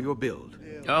them for your build.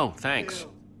 Oh, thanks.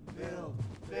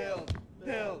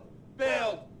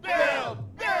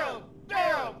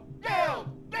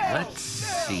 Let's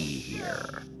see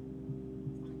here.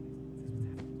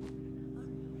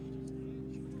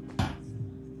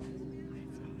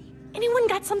 Anyone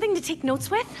got something to take notes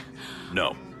with?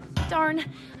 No. Darn,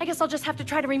 I guess I'll just have to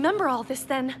try to remember all this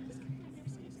then.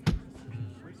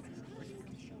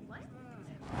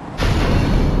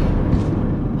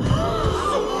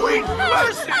 Sweet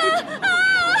mercy!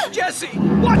 Jesse,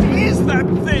 what is that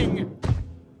thing?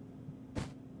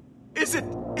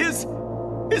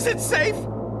 Is it safe?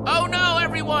 Oh no,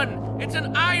 everyone! It's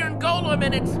an iron golem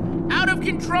and it's out of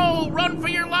control! Run for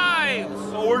your lives!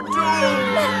 So we're doomed!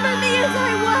 Remember me as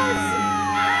I was!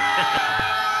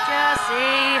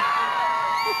 Jesse!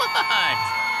 What?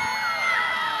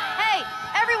 Hey,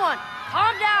 everyone,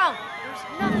 calm down. There's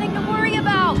nothing to worry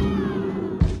about.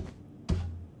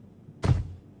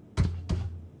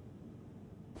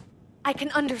 I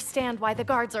can understand why the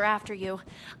guards are after you.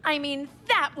 I mean,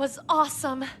 that was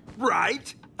awesome.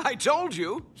 Right? I told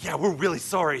you. Yeah, we're really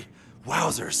sorry.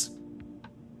 Wowzers.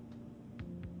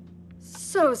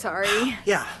 So sorry.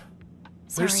 Yeah,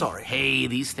 we're sorry. Hey,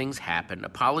 these things happen.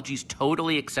 Apologies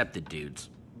totally accepted, dudes.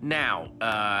 Now,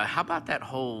 how about that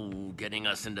whole getting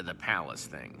us into the palace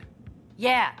thing?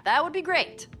 Yeah, that would be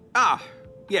great. Ah,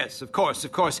 yes, of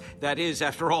course. That is,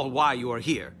 after all, why you are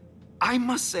here. I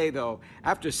must say, though,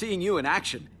 after seeing you in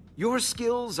action, your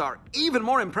skills are even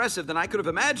more impressive than I could have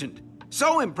imagined.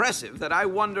 So impressive that I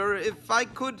wonder if I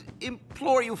could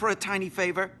implore you for a tiny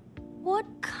favor. What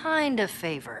kind of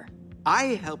favor? I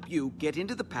help you get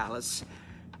into the palace.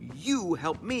 You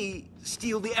help me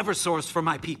steal the Eversource for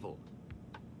my people.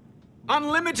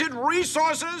 Unlimited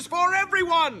resources for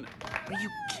everyone! Are you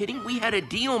kidding? We had a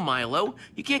deal, Milo.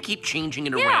 You can't keep changing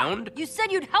it Yeah, around. you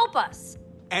said you'd help us.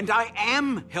 And I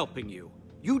am helping you.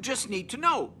 You just need to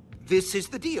know. This is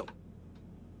the deal.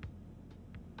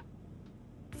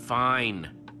 Fine.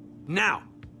 Now,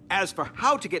 as for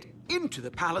how to get into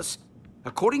the palace,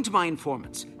 according to my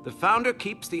informants, the founder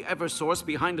keeps the Eversource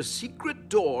behind a secret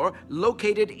door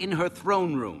located in her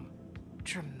throne room.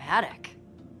 Dramatic.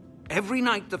 Every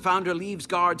night, the founder leaves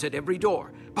guards at every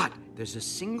door, but there's a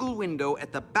single window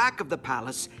at the back of the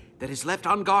palace that is left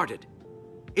unguarded.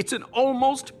 It's an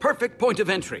almost perfect point of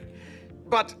entry,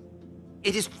 but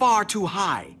it is far too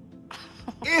high.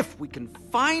 If we can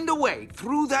find a way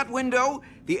through that window,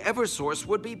 the Eversource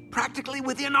would be practically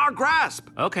within our grasp.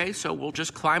 Okay, so we'll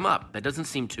just climb up. That doesn't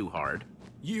seem too hard.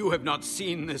 You have not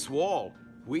seen this wall.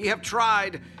 We have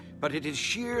tried, but it is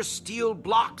sheer steel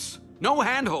blocks, no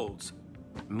handholds.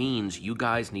 Means you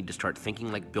guys need to start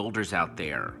thinking like builders out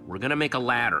there. We're gonna make a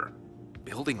ladder.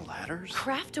 Building ladders?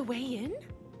 Craft a way in?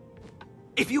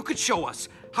 If you could show us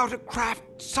how to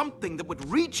craft something that would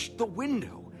reach the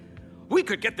window, we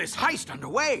could get this heist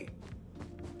underway.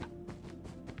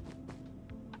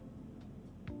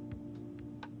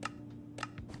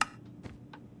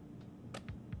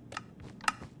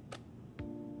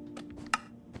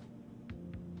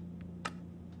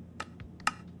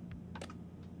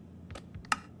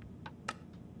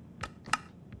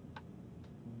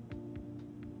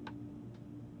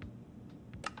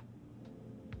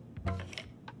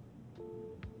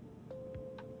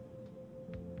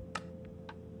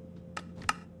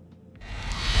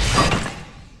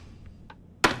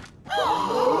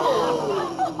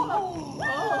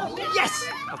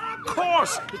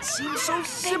 It seems so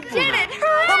simple. They did it!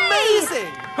 Hooray!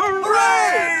 Amazing!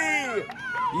 Hooray!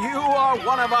 You are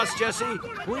one of us, Jesse.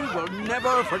 We will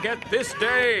never forget this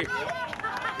day.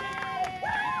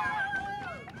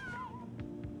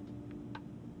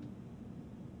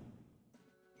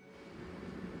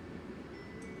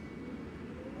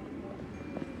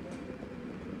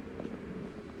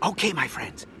 Okay, my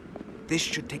friends. This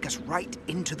should take us right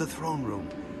into the throne room.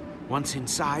 Once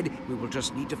inside, we will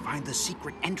just need to find the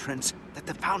secret entrance that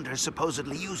the Founder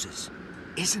supposedly uses.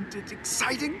 Isn't it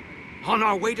exciting? On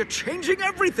our way to changing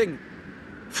everything!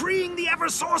 Freeing the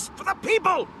Eversource for the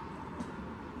people!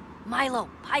 Milo,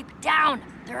 pipe down!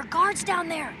 There are guards down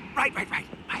there! Right.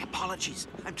 My apologies.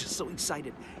 I'm just so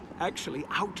excited. Actually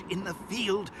out in the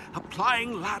field,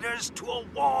 applying ladders to a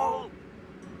wall.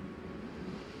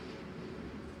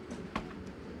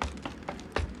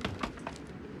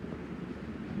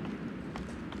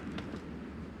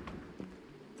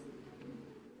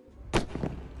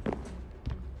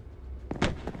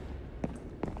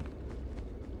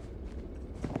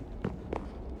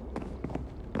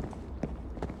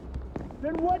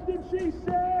 Then what did she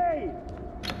say?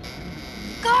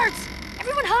 Guards!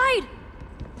 Everyone hide!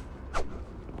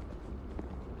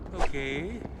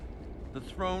 Okay. The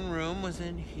throne room was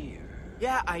in here.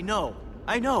 Yeah, I know.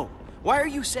 Why are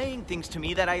you saying things to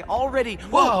me that I already...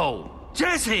 Whoa!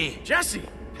 Jesse! Jesse!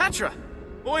 Petra!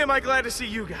 Boy, am I glad to see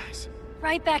you guys.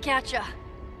 Right back at ya.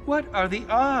 What are the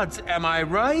odds, am I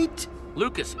right?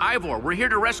 Lukas, Ivor, we're here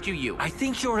to rescue you. I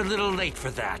think you're a little late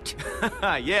for that.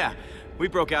 Yeah, we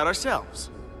broke out ourselves.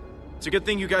 It's a good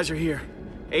thing you guys are here.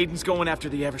 Aiden's going after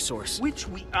the Eversource. Which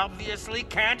we obviously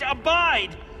can't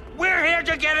abide! We're here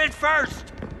to get it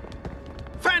first!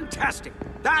 Fantastic!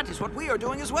 That is what we are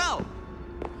doing as well.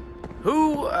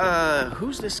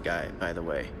 Who's this guy, by the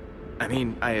way? I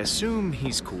mean, I assume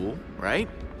he's cool, right?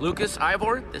 Lukas,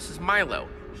 Ivor, this is Milo.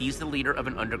 He's the leader of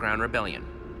an underground rebellion.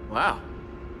 Wow.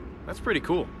 That's pretty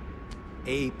cool.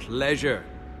 A pleasure.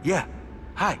 Yeah.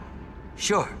 Hi.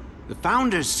 Sure. The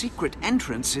Founder's secret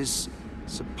entrance is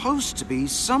supposed to be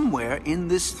somewhere in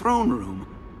this throne room.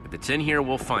 If it's in here,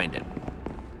 we'll find it.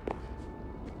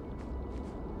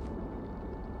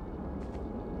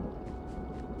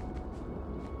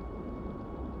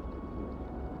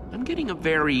 I'm getting a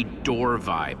very door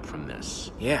vibe from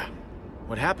this. Yeah.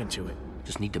 What happened to it?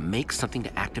 Just need to make something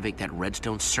to activate that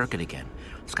redstone circuit again.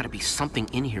 There's gotta be something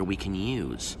in here we can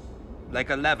use. Like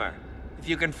a lever. If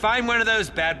you can find one of those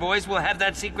bad boys, we'll have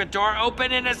that secret door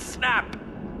open in a snap.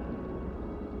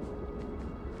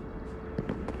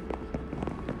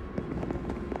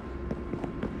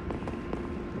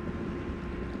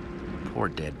 Poor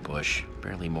dead bush.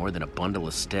 Barely more than a bundle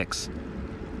of sticks.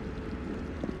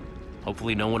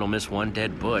 Hopefully no one will miss one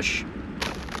dead bush.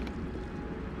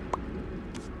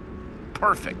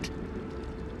 Perfect.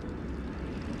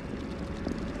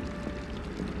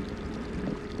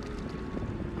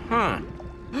 Huh.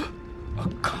 A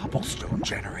cobblestone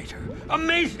generator.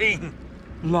 Amazing!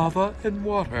 Lava and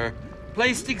water.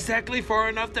 Placed exactly far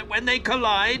enough that when they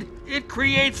collide, it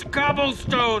creates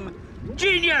cobblestone.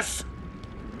 Genius!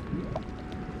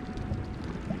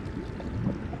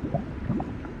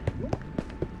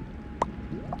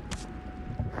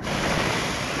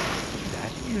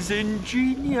 That is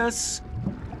ingenious.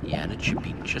 Yeah, and it should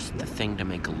be just the thing to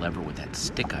make a lever with that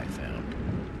stick I found.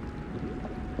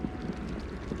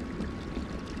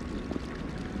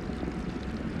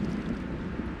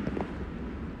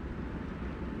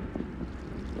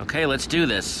 Okay, let's do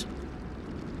this.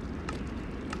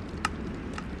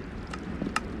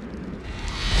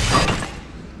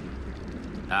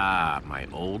 Ah, my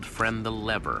old friend the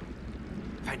lever.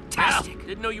 Fantastic! Wow,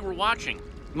 didn't know you were watching.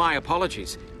 My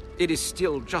apologies. It is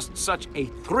still just such a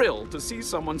thrill to see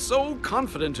someone so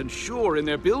confident and sure in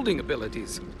their building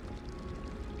abilities.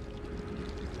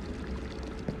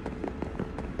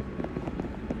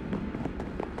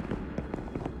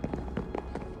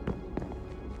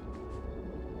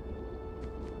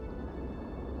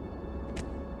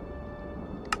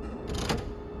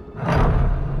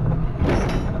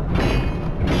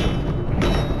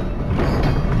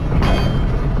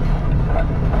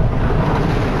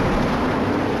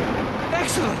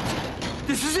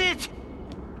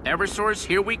 Eversource,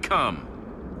 here we come.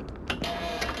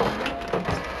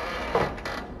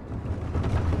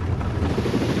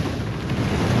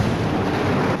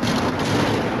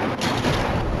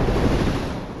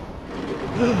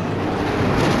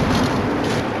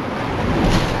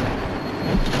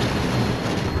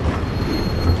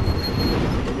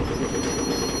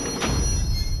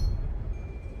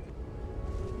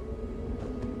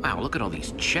 Wow, look at all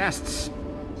these chests.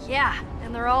 Yeah,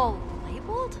 and they're all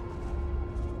labeled?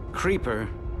 Creeper,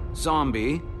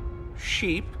 zombie,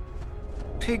 sheep,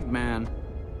 pigman.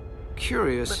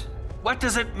 Curious. But what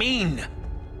does it mean?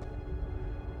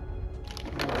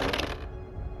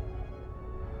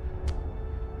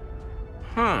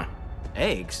 Huh.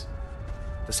 Eggs?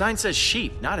 The sign says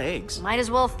sheep, not eggs. Might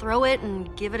as well throw it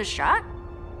and give it a shot?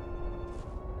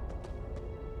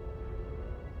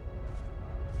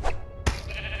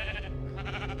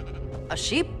 A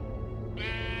sheep?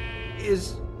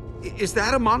 Is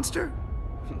that a monster?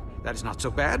 That is not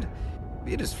so bad.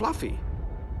 It is fluffy.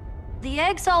 The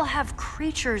eggs all have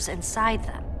creatures inside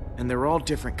them. And they're all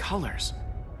different colors.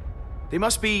 They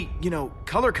must be,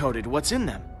 color-coded what's in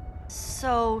them.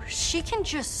 So she can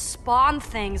just spawn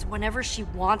things whenever she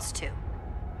wants to.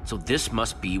 So this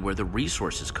must be where the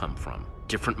resources come from.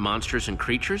 Different monsters and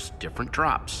creatures, different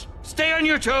drops. Stay on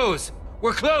your toes!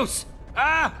 We're close!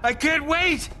 Ah, I can't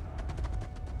wait!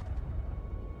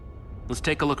 Let's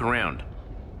take a look around.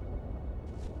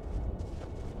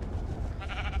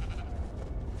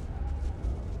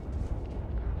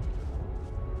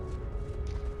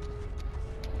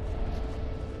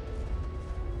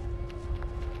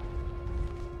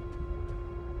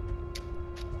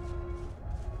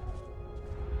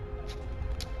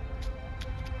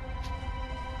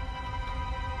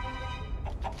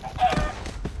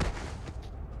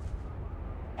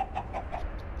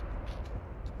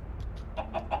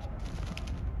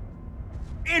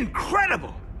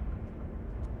 Incredible!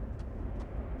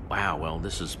 Wow, well,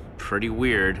 this is pretty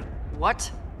weird. What?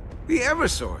 The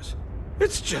Eversource.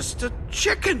 It's just a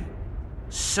chicken.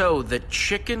 So the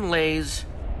chicken lays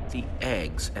the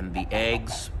eggs, and the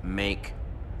eggs make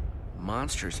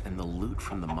monsters, and the loot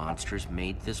from the monsters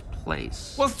made this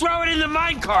place. Well, throw it in the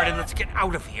minecart and let's get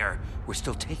out of here. We're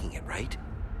still taking it, right?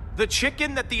 The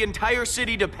chicken that the entire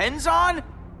city depends on?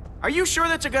 Are you sure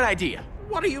that's a good idea?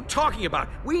 What are you talking about?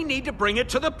 We need to bring it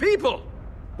to the people.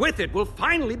 With it, we'll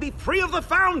finally be free of the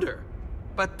founder.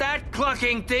 But that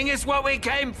clucking thing is what we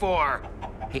came for.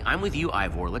 Hey, I'm with you,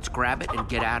 Ivor. Let's grab it and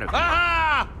get out of here.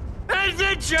 Aha!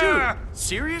 Adventure! Dude,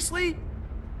 seriously?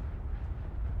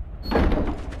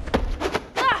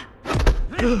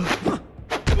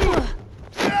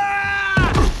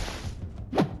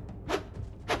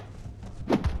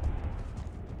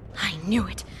 I knew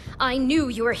it. I knew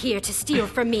you were here to steal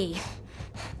from me.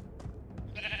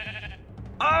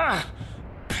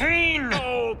 Pain!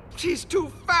 Oh, she's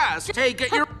too fast. Hey,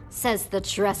 get your... Says the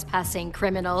trespassing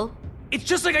criminal. It's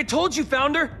just like I told you,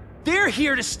 Founder. They're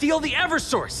here to steal the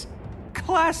Eversource.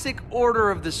 Classic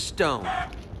Order of the Stone.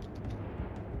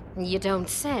 You don't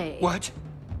say. What?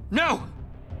 No!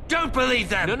 Don't believe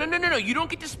them! No. You don't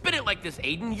get to spin it like this,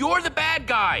 Aiden. You're the bad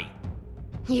guy.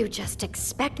 You just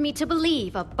expect me to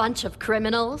believe a bunch of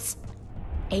criminals?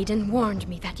 Aiden warned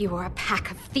me that you were a pack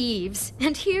of thieves,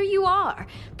 and here you are,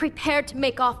 prepared to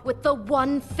make off with the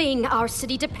one thing our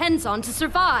city depends on to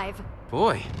survive.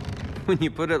 Boy, when you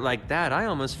put it like that, I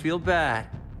almost feel bad.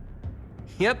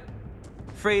 Yep.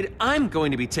 Afraid I'm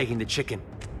going to be taking the chicken.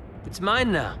 It's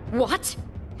mine now. What?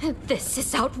 This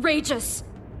is outrageous.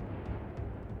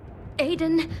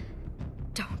 Aiden,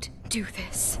 don't do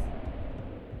this.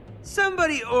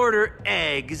 Somebody order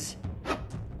eggs.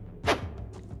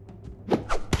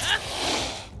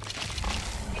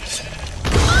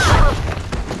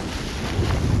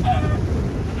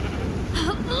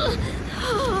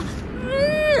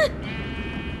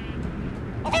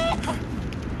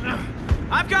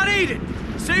 I've got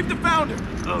Aiden! Save the founder!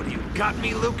 Oh, you got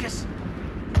me, Lukas?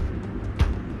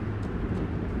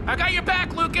 I got your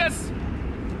back, Lukas!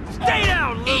 Stay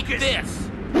down, Lukas! Eat this!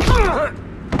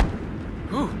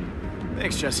 Ooh,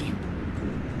 thanks, Jesse.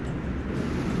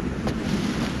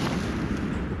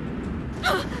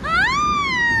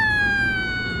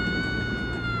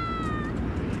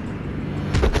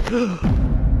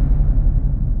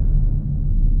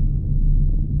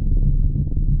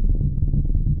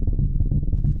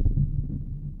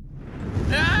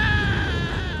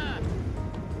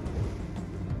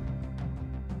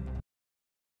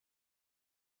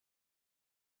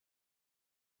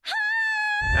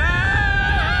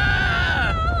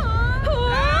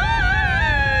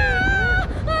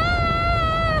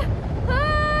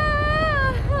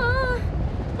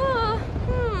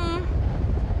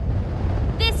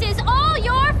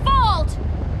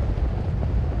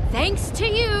 Thanks to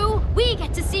you, we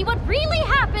get to see what really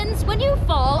happens when you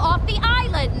fall off the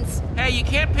islands. Hey, you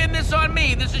can't pin this on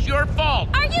me. This is your fault.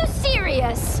 Are you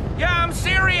serious? Yeah, I'm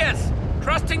serious.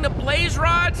 Trusting the blaze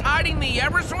rods, hiding the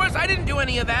Eversource, I didn't do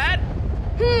any of that.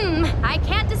 I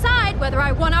can't decide whether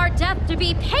I want our death to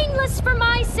be painless for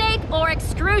my sake or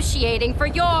excruciating for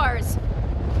yours.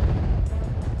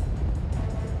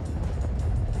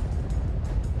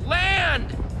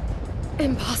 Land!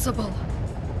 Impossible.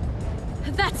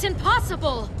 That's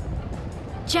impossible.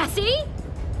 Jesse?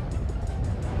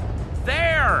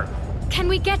 There! Can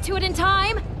we get to it in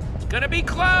time? It's gonna be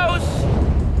close!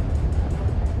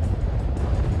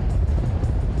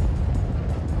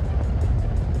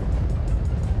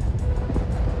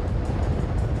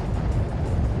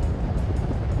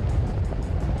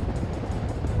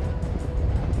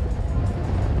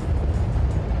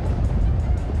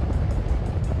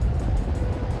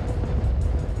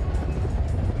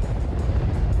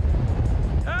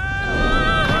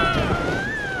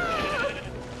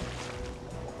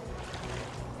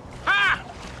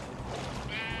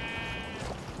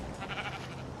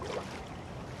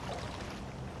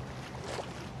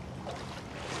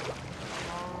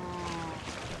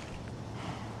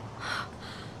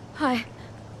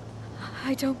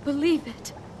 I don't believe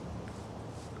it.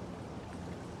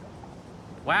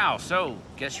 Wow, so,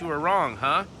 guess you were wrong,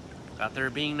 huh? About there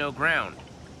being no ground.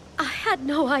 I had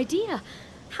no idea.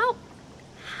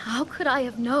 How could I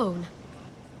have known?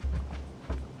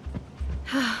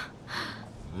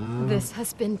 This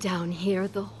has been down here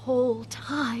the whole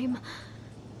time.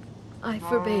 I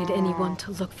forbade anyone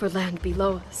to look for land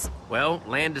below us. Well,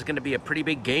 land is gonna be a pretty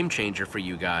big game changer for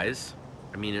you guys.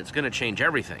 I mean, it's gonna change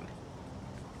everything.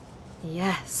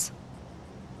 Yes.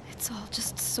 It's all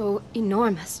just so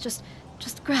enormous. Just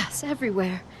grass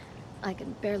everywhere. I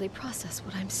can barely process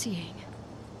what I'm seeing.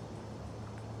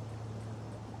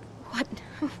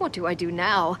 What do I do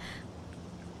now?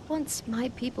 Once my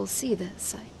people see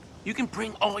this, You can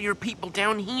bring all your people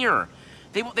down here.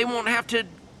 They won't have to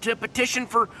petition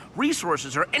for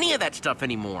resources or any of that stuff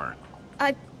anymore.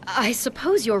 I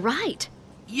suppose you're right.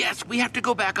 Yes, we have to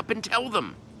go back up and tell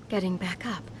them. Getting back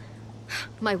up.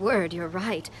 My word, you're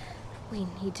right. We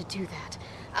need to do that.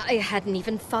 I hadn't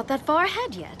even thought that far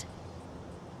ahead yet.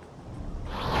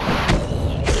 Look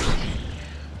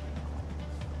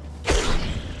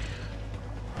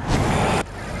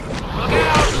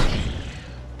out!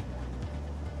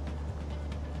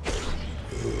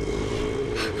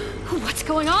 What's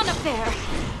going on up there?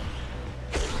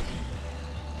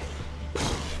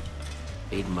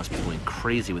 Aiden must be going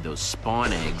crazy with those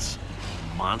spawn eggs.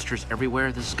 Monsters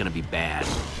everywhere. This is gonna be bad.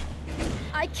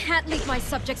 I can't leave my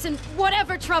subjects in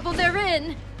whatever trouble they're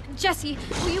in. Jesse,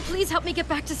 will you please help me get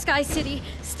back to Sky City?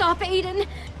 Stop Aiden.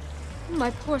 My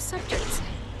poor subjects.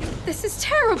 This is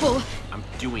terrible. I'm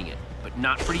doing it, but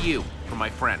not for you, for my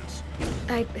friends.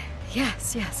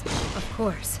 Yes, of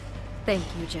course. Thank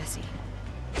you, Jesse.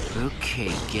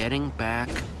 Okay, getting back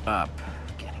up.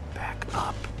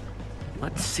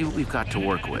 Let's see what we've got to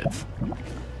work with.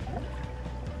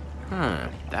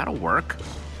 That'll work.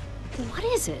 What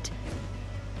is it?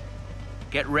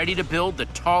 Get ready to build the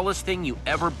tallest thing you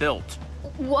ever built.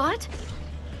 What?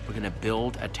 We're gonna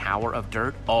build a tower of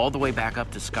dirt all the way back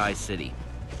up to Sky City.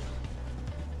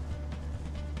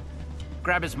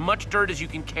 Grab as much dirt as you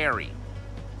can carry.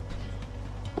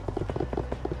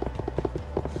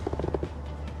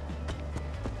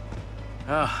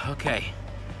 Oh, okay.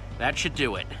 That should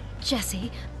do it.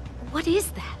 Jesse, what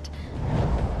is that?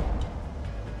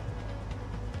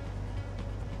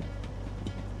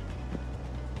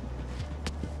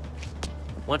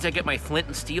 Once I get my flint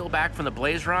and steel back from the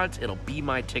blaze rods, it'll be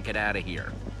my ticket out of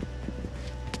here.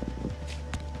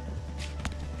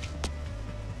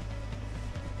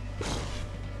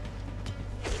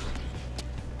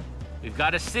 We've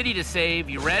got a city to save.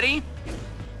 You ready?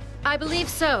 I believe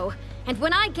so. And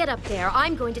when I get up there,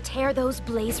 I'm going to tear those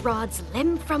blaze rods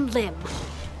limb from limb.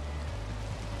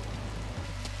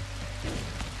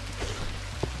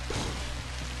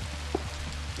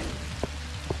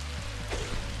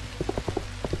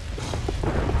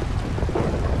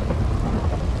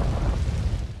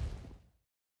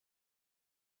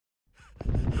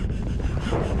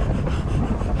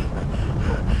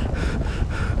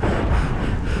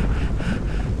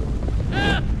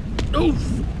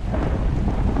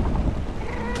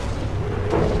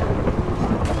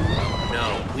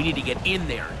 We need to get in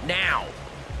there, now!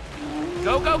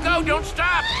 Go, go, go, don't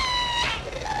stop!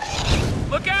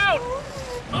 Look out!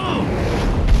 Oh.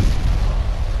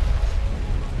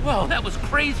 Whoa, that was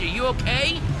crazy, are you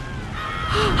okay?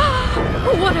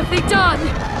 What have they done?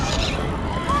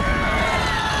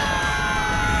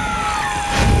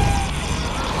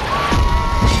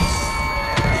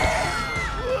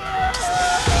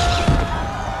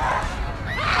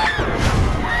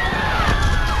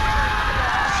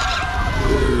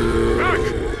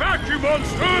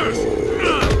 monsters!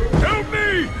 Help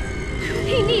me!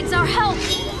 He needs our help!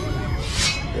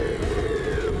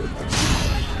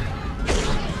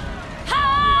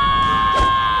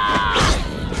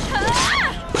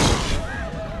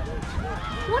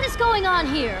 What is going on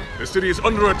here? The city is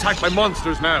under attack by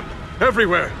monsters, ma'am.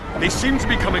 Everywhere. They seem to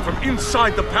be coming from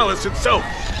inside the palace itself.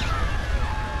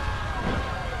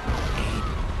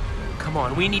 Come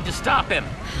on, we need to stop him.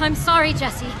 I'm sorry,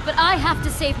 Jesse, but I have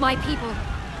to save my people.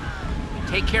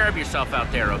 Take care of yourself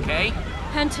out there, okay?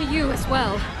 And to you as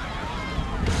well.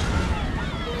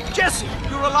 Jesse,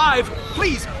 you're alive!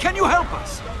 Please, can you help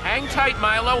us? Hang tight,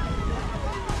 Milo.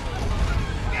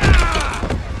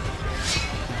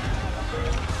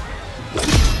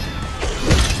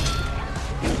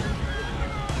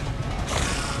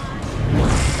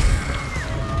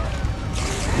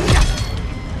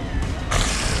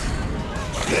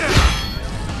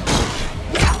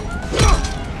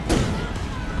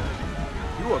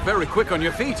 Very quick on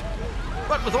your feet.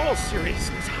 But with all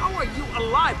seriousness, how are you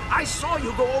alive? I saw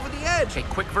you go over the edge. Okay,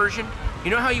 quick version.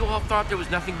 You know how you all thought there was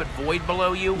nothing but void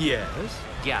below you? Yes.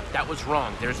 Yeah, that was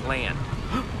wrong. There's land.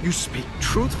 You speak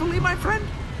truthfully, my friend?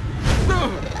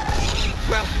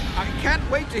 Well, I can't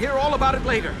wait to hear all about it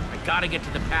later. I gotta get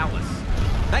to the palace.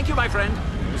 Thank you, my friend.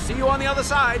 We'll see you on the other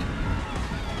side.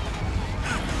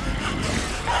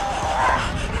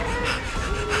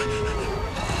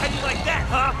 How do you like that,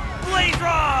 huh? Blaze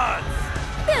rods!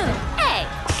 Boom! Hey!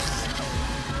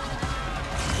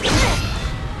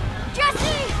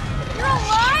 Jesse! You're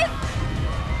alive?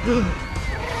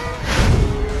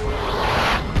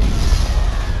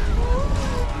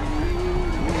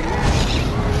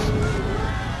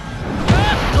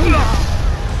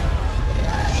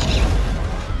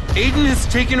 Aiden has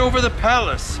taken over the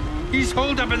palace. He's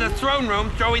holed up in the throne room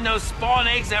throwing those spawn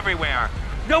eggs everywhere.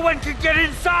 No one can get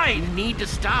inside! You need to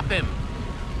stop him.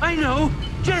 I know!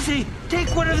 Jesse,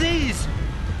 take one of these!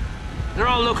 They're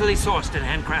all locally sourced and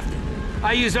handcrafted.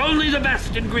 I use only the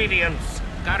best ingredients.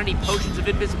 Got any potions of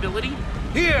invisibility?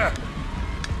 Here!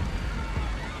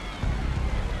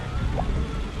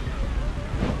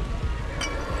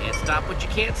 Can't stop what you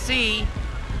can't see.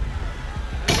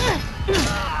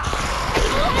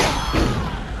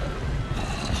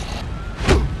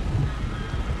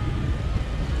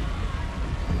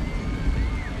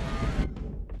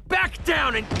 Back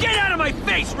down and get out of my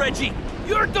face, Reggie!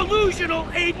 You're delusional,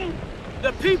 Aiden!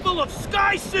 The people of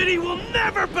Sky City will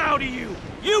never bow to you!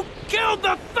 You killed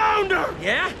the founder!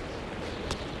 Yeah?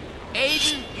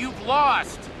 Aiden, you've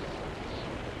lost.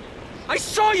 I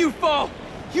saw you fall!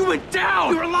 You went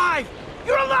down! You're alive!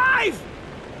 You're alive!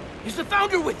 Is the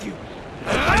founder with you?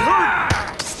 I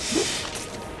heard!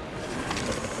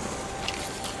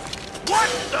 What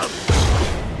the?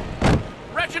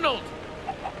 Reginald!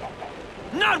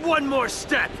 Not one more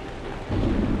step!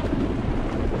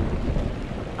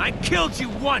 I killed you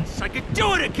once! I could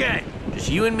do it again! Just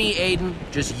you and me, Aiden.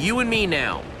 Just you and me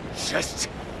now. Just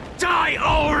die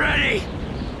already!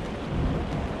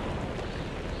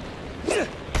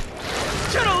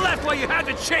 Should've left while you had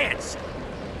the chance!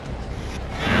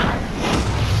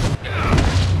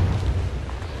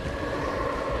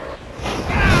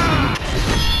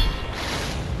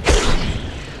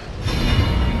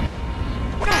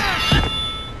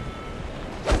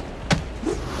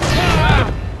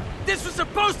 This was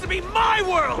supposed to be my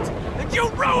world, and you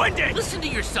ruined it! Listen to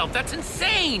yourself, that's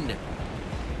insane!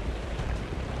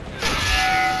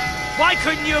 Why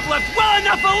couldn't you have left well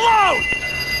enough alone?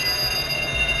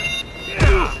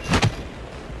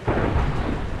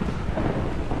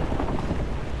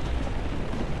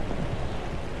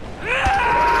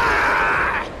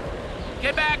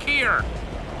 Get back here!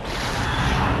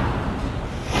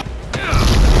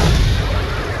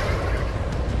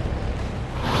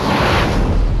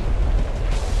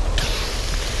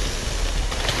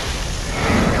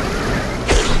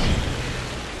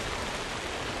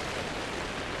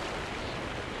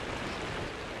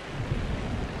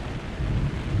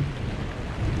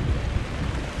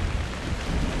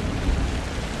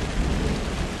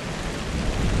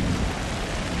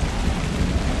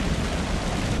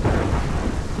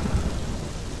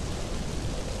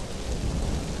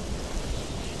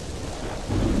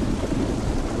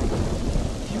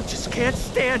 Can't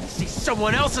stand to see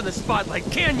someone else in the spotlight,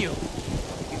 can you?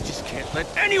 You just can't let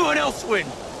anyone else win.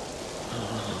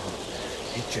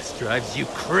 It just drives you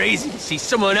crazy to see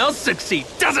someone else succeed,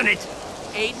 doesn't it?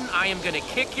 Aiden, I am gonna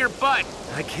kick your butt.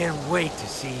 I can't wait to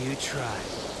see you try.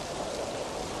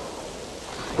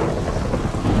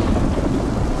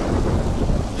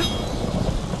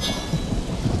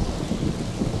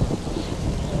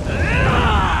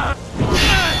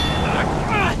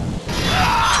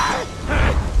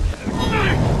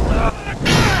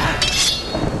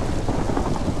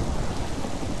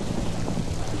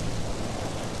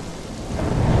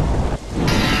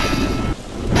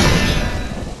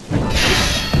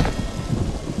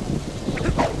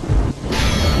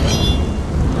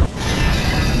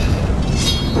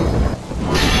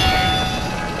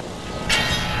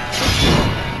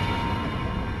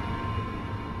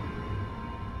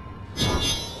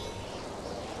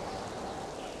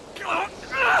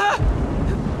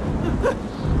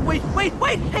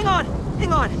 Wait, hang on!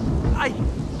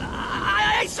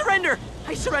 I surrender!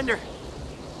 I surrender!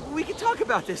 We can talk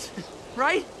about this,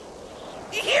 right?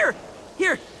 Here!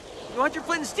 You want your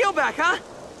flint and steel back, huh?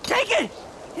 Take it!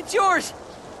 It's yours!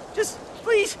 Just,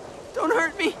 please, don't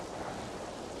hurt me.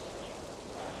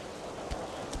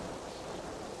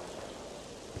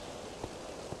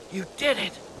 You did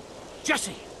it!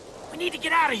 Jesse, we need to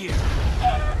get out of here!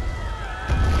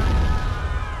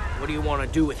 What do you want to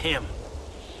do with him?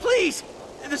 Please!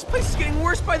 This place is getting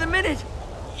worse by the minute!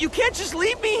 You can't just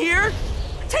leave me here!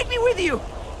 Take me with you!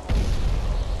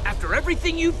 After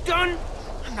everything you've done,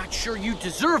 I'm not sure you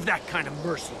deserve that kind of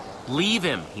mercy. Leave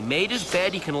him. He made his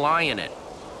bed, he can lie in it.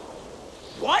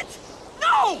 What?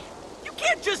 No! You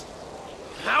can't just...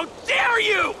 How dare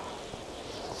you!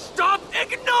 Stop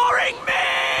ignoring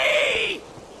me!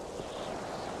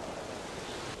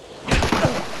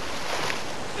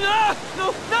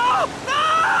 No!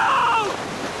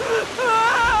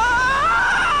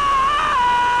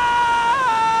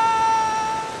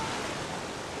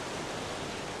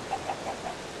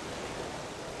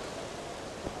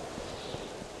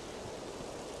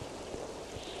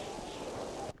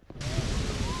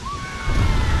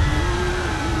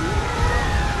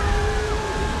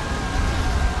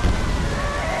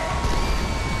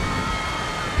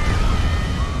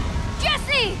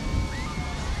 Jesse!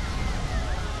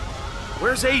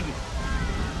 Where's Aiden?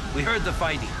 We heard the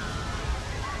fighting.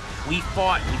 We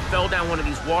fought. He fell down one of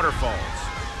these waterfalls.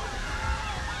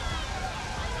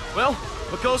 Well,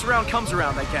 what goes around comes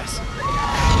around, I guess.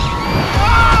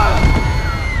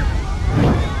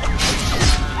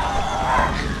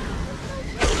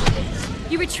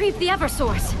 You retrieved the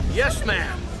Eversource. Yes,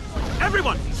 ma'am.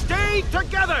 Everyone, stay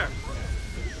together!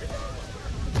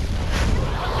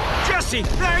 Jesse,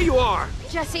 there you are!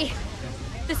 Jesse,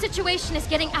 the situation is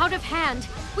getting out of hand.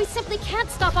 We simply can't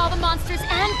stop all the monsters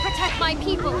and protect my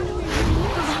people.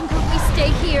 The longer we stay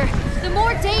here, the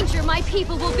more danger my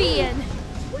people will be in.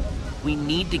 We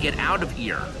need to get out of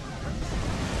here.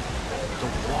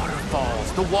 The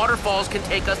waterfalls. The waterfalls can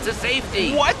take us to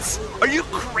safety. What? Are you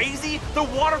crazy? The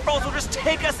waterfalls will just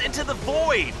take us into the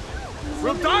void.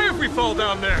 We'll die if we fall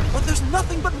down there. But there's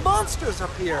nothing but monsters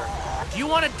up here. Do you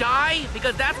want to die?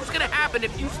 Because that's what's going to happen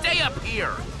if you stay up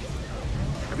here.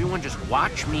 Everyone just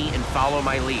watch me and follow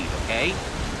my lead, okay?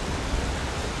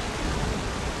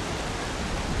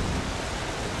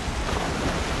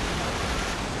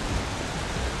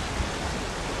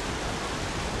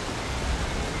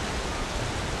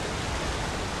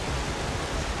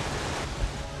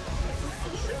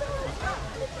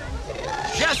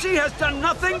 Jesse has done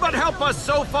nothing but help us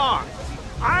so far.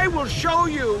 I will show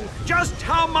you just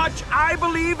how much I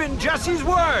believe in Jesse's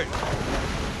word.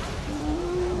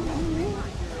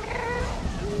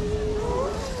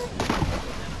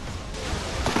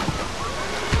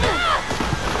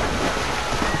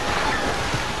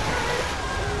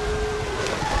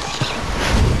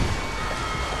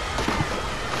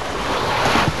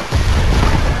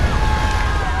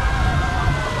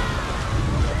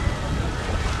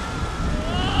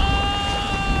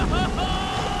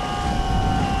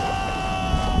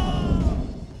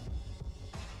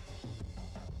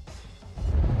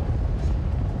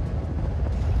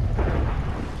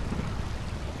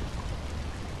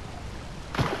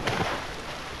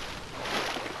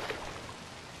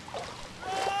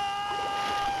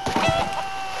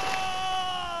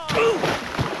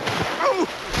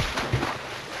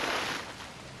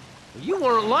 You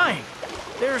weren't lying.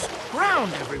 There's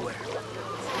ground everywhere.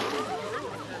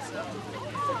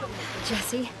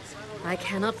 Jesse, I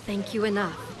cannot thank you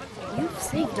enough. You've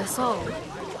saved us all.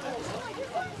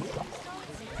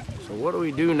 So what do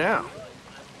we do now?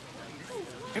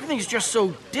 Everything's just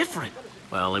so different.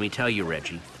 Well, let me tell you,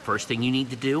 Reggie. The first thing you need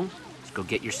to do is go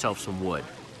get yourself some wood.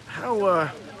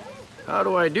 How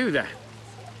do I do that?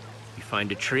 You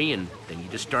find a tree and then you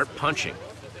just start punching.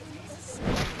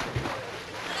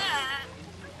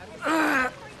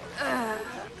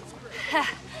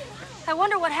 I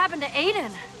wonder what happened to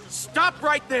Aiden. Stop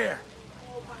right there!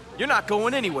 You're not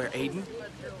going anywhere, Aiden.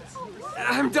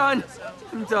 I'm done.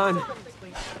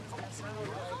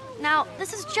 Now,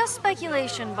 this is just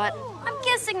speculation, but I'm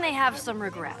guessing they have some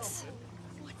regrets.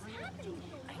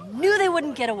 I knew they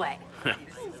wouldn't get away.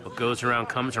 What goes around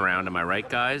comes around, am I right,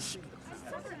 guys?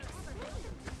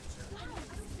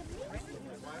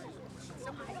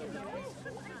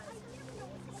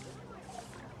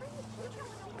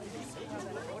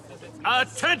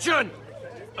 Attention!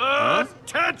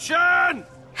 Attention!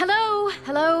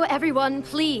 Hello, everyone,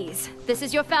 please. This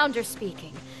is your founder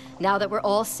speaking. Now that we're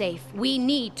all safe, we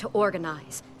need to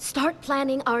organize. Start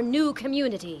planning our new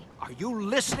community. Are you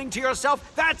listening to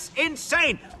yourself? That's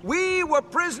insane! We were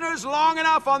prisoners long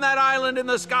enough on that island in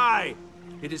the sky.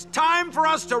 It is time for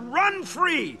us to run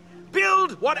free!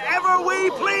 Build whatever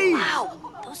we please!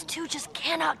 Wow, those two just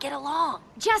cannot get along.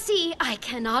 Jesse, I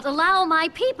cannot allow my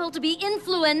people to be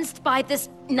influenced by this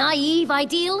naive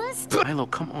idealist. Milo,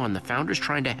 come on, the Founder's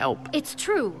trying to help. It's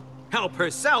true. Help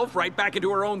herself right back into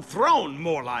her own throne,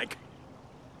 more like.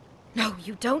 No,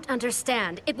 you don't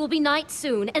understand. It will be night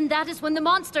soon, and that is when the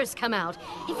monsters come out.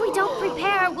 If we don't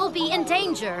prepare, we'll be in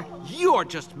danger. You're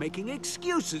just making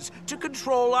excuses to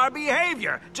control our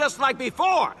behavior, just like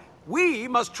before. We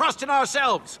must trust in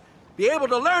ourselves, be able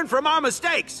to learn from our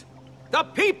mistakes. The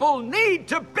people need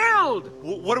to build!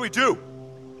 What do we do?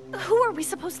 Who are we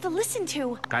supposed to listen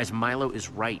to? Guys, Milo is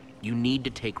right. You need to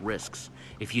take risks.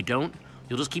 If you don't,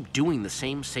 you'll just keep doing the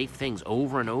same safe things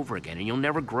over and over again, and you'll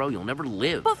never grow, you'll never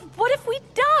live. But what if we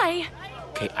die?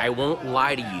 Okay, I won't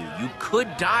lie to you. You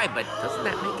could die, but doesn't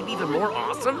that make it even more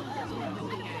awesome?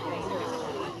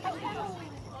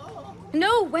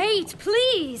 No, wait,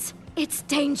 please! It's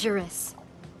dangerous.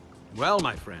 Well,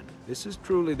 my friend, this is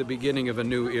truly the beginning of a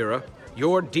new era.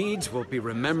 Your deeds will be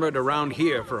remembered around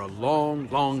here for a long,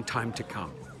 long time to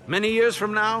come. Many years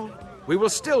from now, we will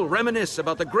still reminisce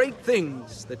about the great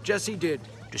things that Jesse did.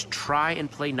 Just try and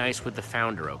play nice with the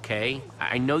Founder, okay?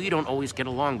 I know you don't always get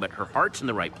along, but her heart's in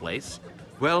the right place.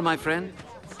 Well, my friend,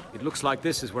 it looks like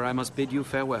this is where I must bid you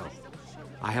farewell.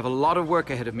 I have a lot of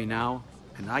work ahead of me now,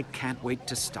 and I can't wait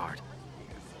to start.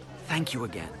 Thank you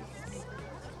again.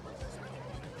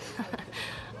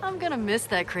 I'm gonna miss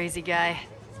that crazy guy.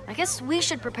 I guess we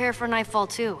should prepare for nightfall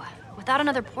too. Without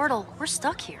another portal, we're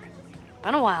stuck here.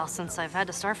 Been a while since I've had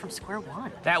to start from square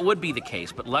one. That would be the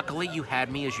case, but luckily you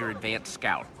had me as your advanced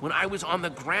scout when I was on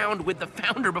the ground with the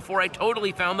Founder before I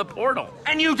totally found the portal.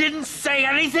 And you didn't say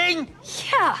anything?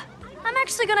 Yeah, I'm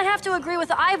actually gonna have to agree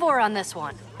with Ivor on this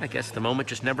one. I guess the moment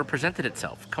just never presented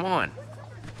itself. Come on.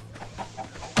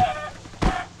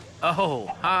 Oh,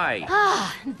 hi.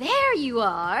 Ah, there you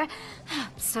are.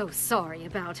 So sorry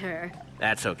about her.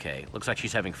 That's okay. Looks like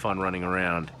she's having fun running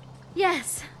around.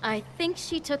 Yes, I think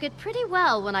she took it pretty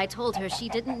well when I told her she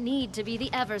didn't need to be the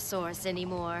Eversource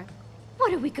anymore.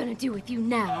 What are we gonna do with you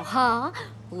now, huh?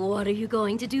 What are you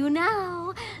going to do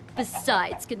now?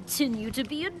 Besides, continue to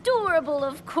be adorable,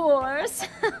 of course.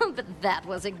 But that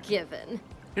was a given.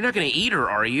 You're not gonna eat her,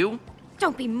 are you?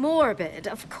 Don't be morbid,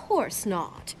 of course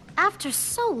not. After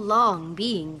so long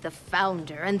being the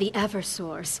Founder and the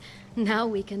Eversource, now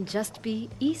we can just be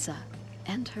Isa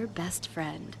and her best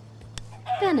friend,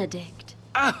 Benedict.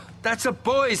 Ah, that's a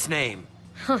boy's name.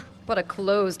 Huh, what a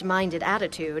closed-minded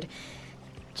attitude.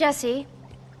 Jesse,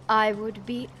 I would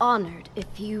be honored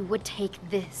if you would take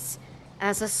this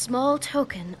as a small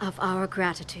token of our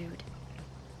gratitude.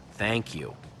 Thank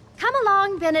you. Come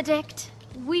along, Benedict.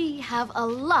 We have a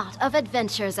lot of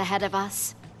adventures ahead of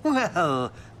us.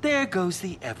 Well, there goes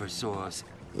the Eversource.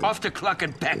 Off to cluck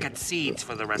and peck at seeds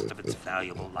for the rest of its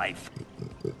valuable life.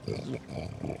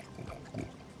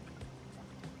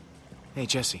 Hey,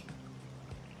 Jesse.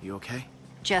 You okay?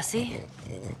 Jesse?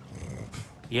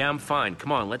 Yeah, I'm fine.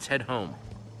 Come on, let's head home.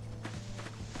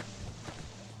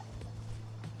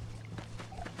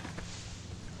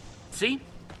 See?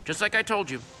 Just like I told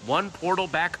you. One portal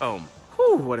back home.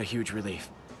 Whew, what a huge relief.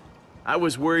 I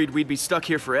was worried we'd be stuck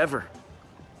here forever.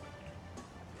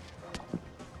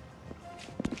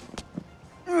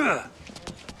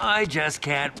 I just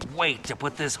can't wait to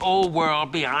put this whole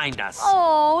world behind us.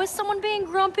 Oh, is someone being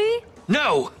grumpy?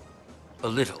 No! A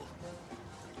little.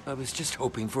 I was just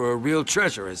hoping for a real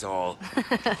treasure is all.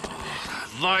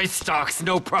 Livestock's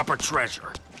no proper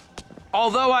treasure.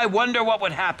 Although I wonder what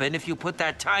would happen if you put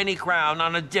that tiny crown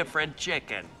on a different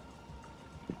chicken.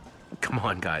 Come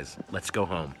on, guys. Let's go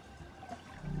home.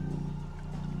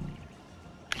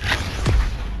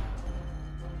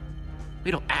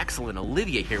 Little Axel and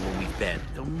Olivia here when we've been.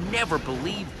 They'll never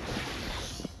believe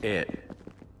it.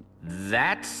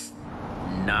 That's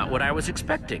not what I was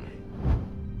expecting.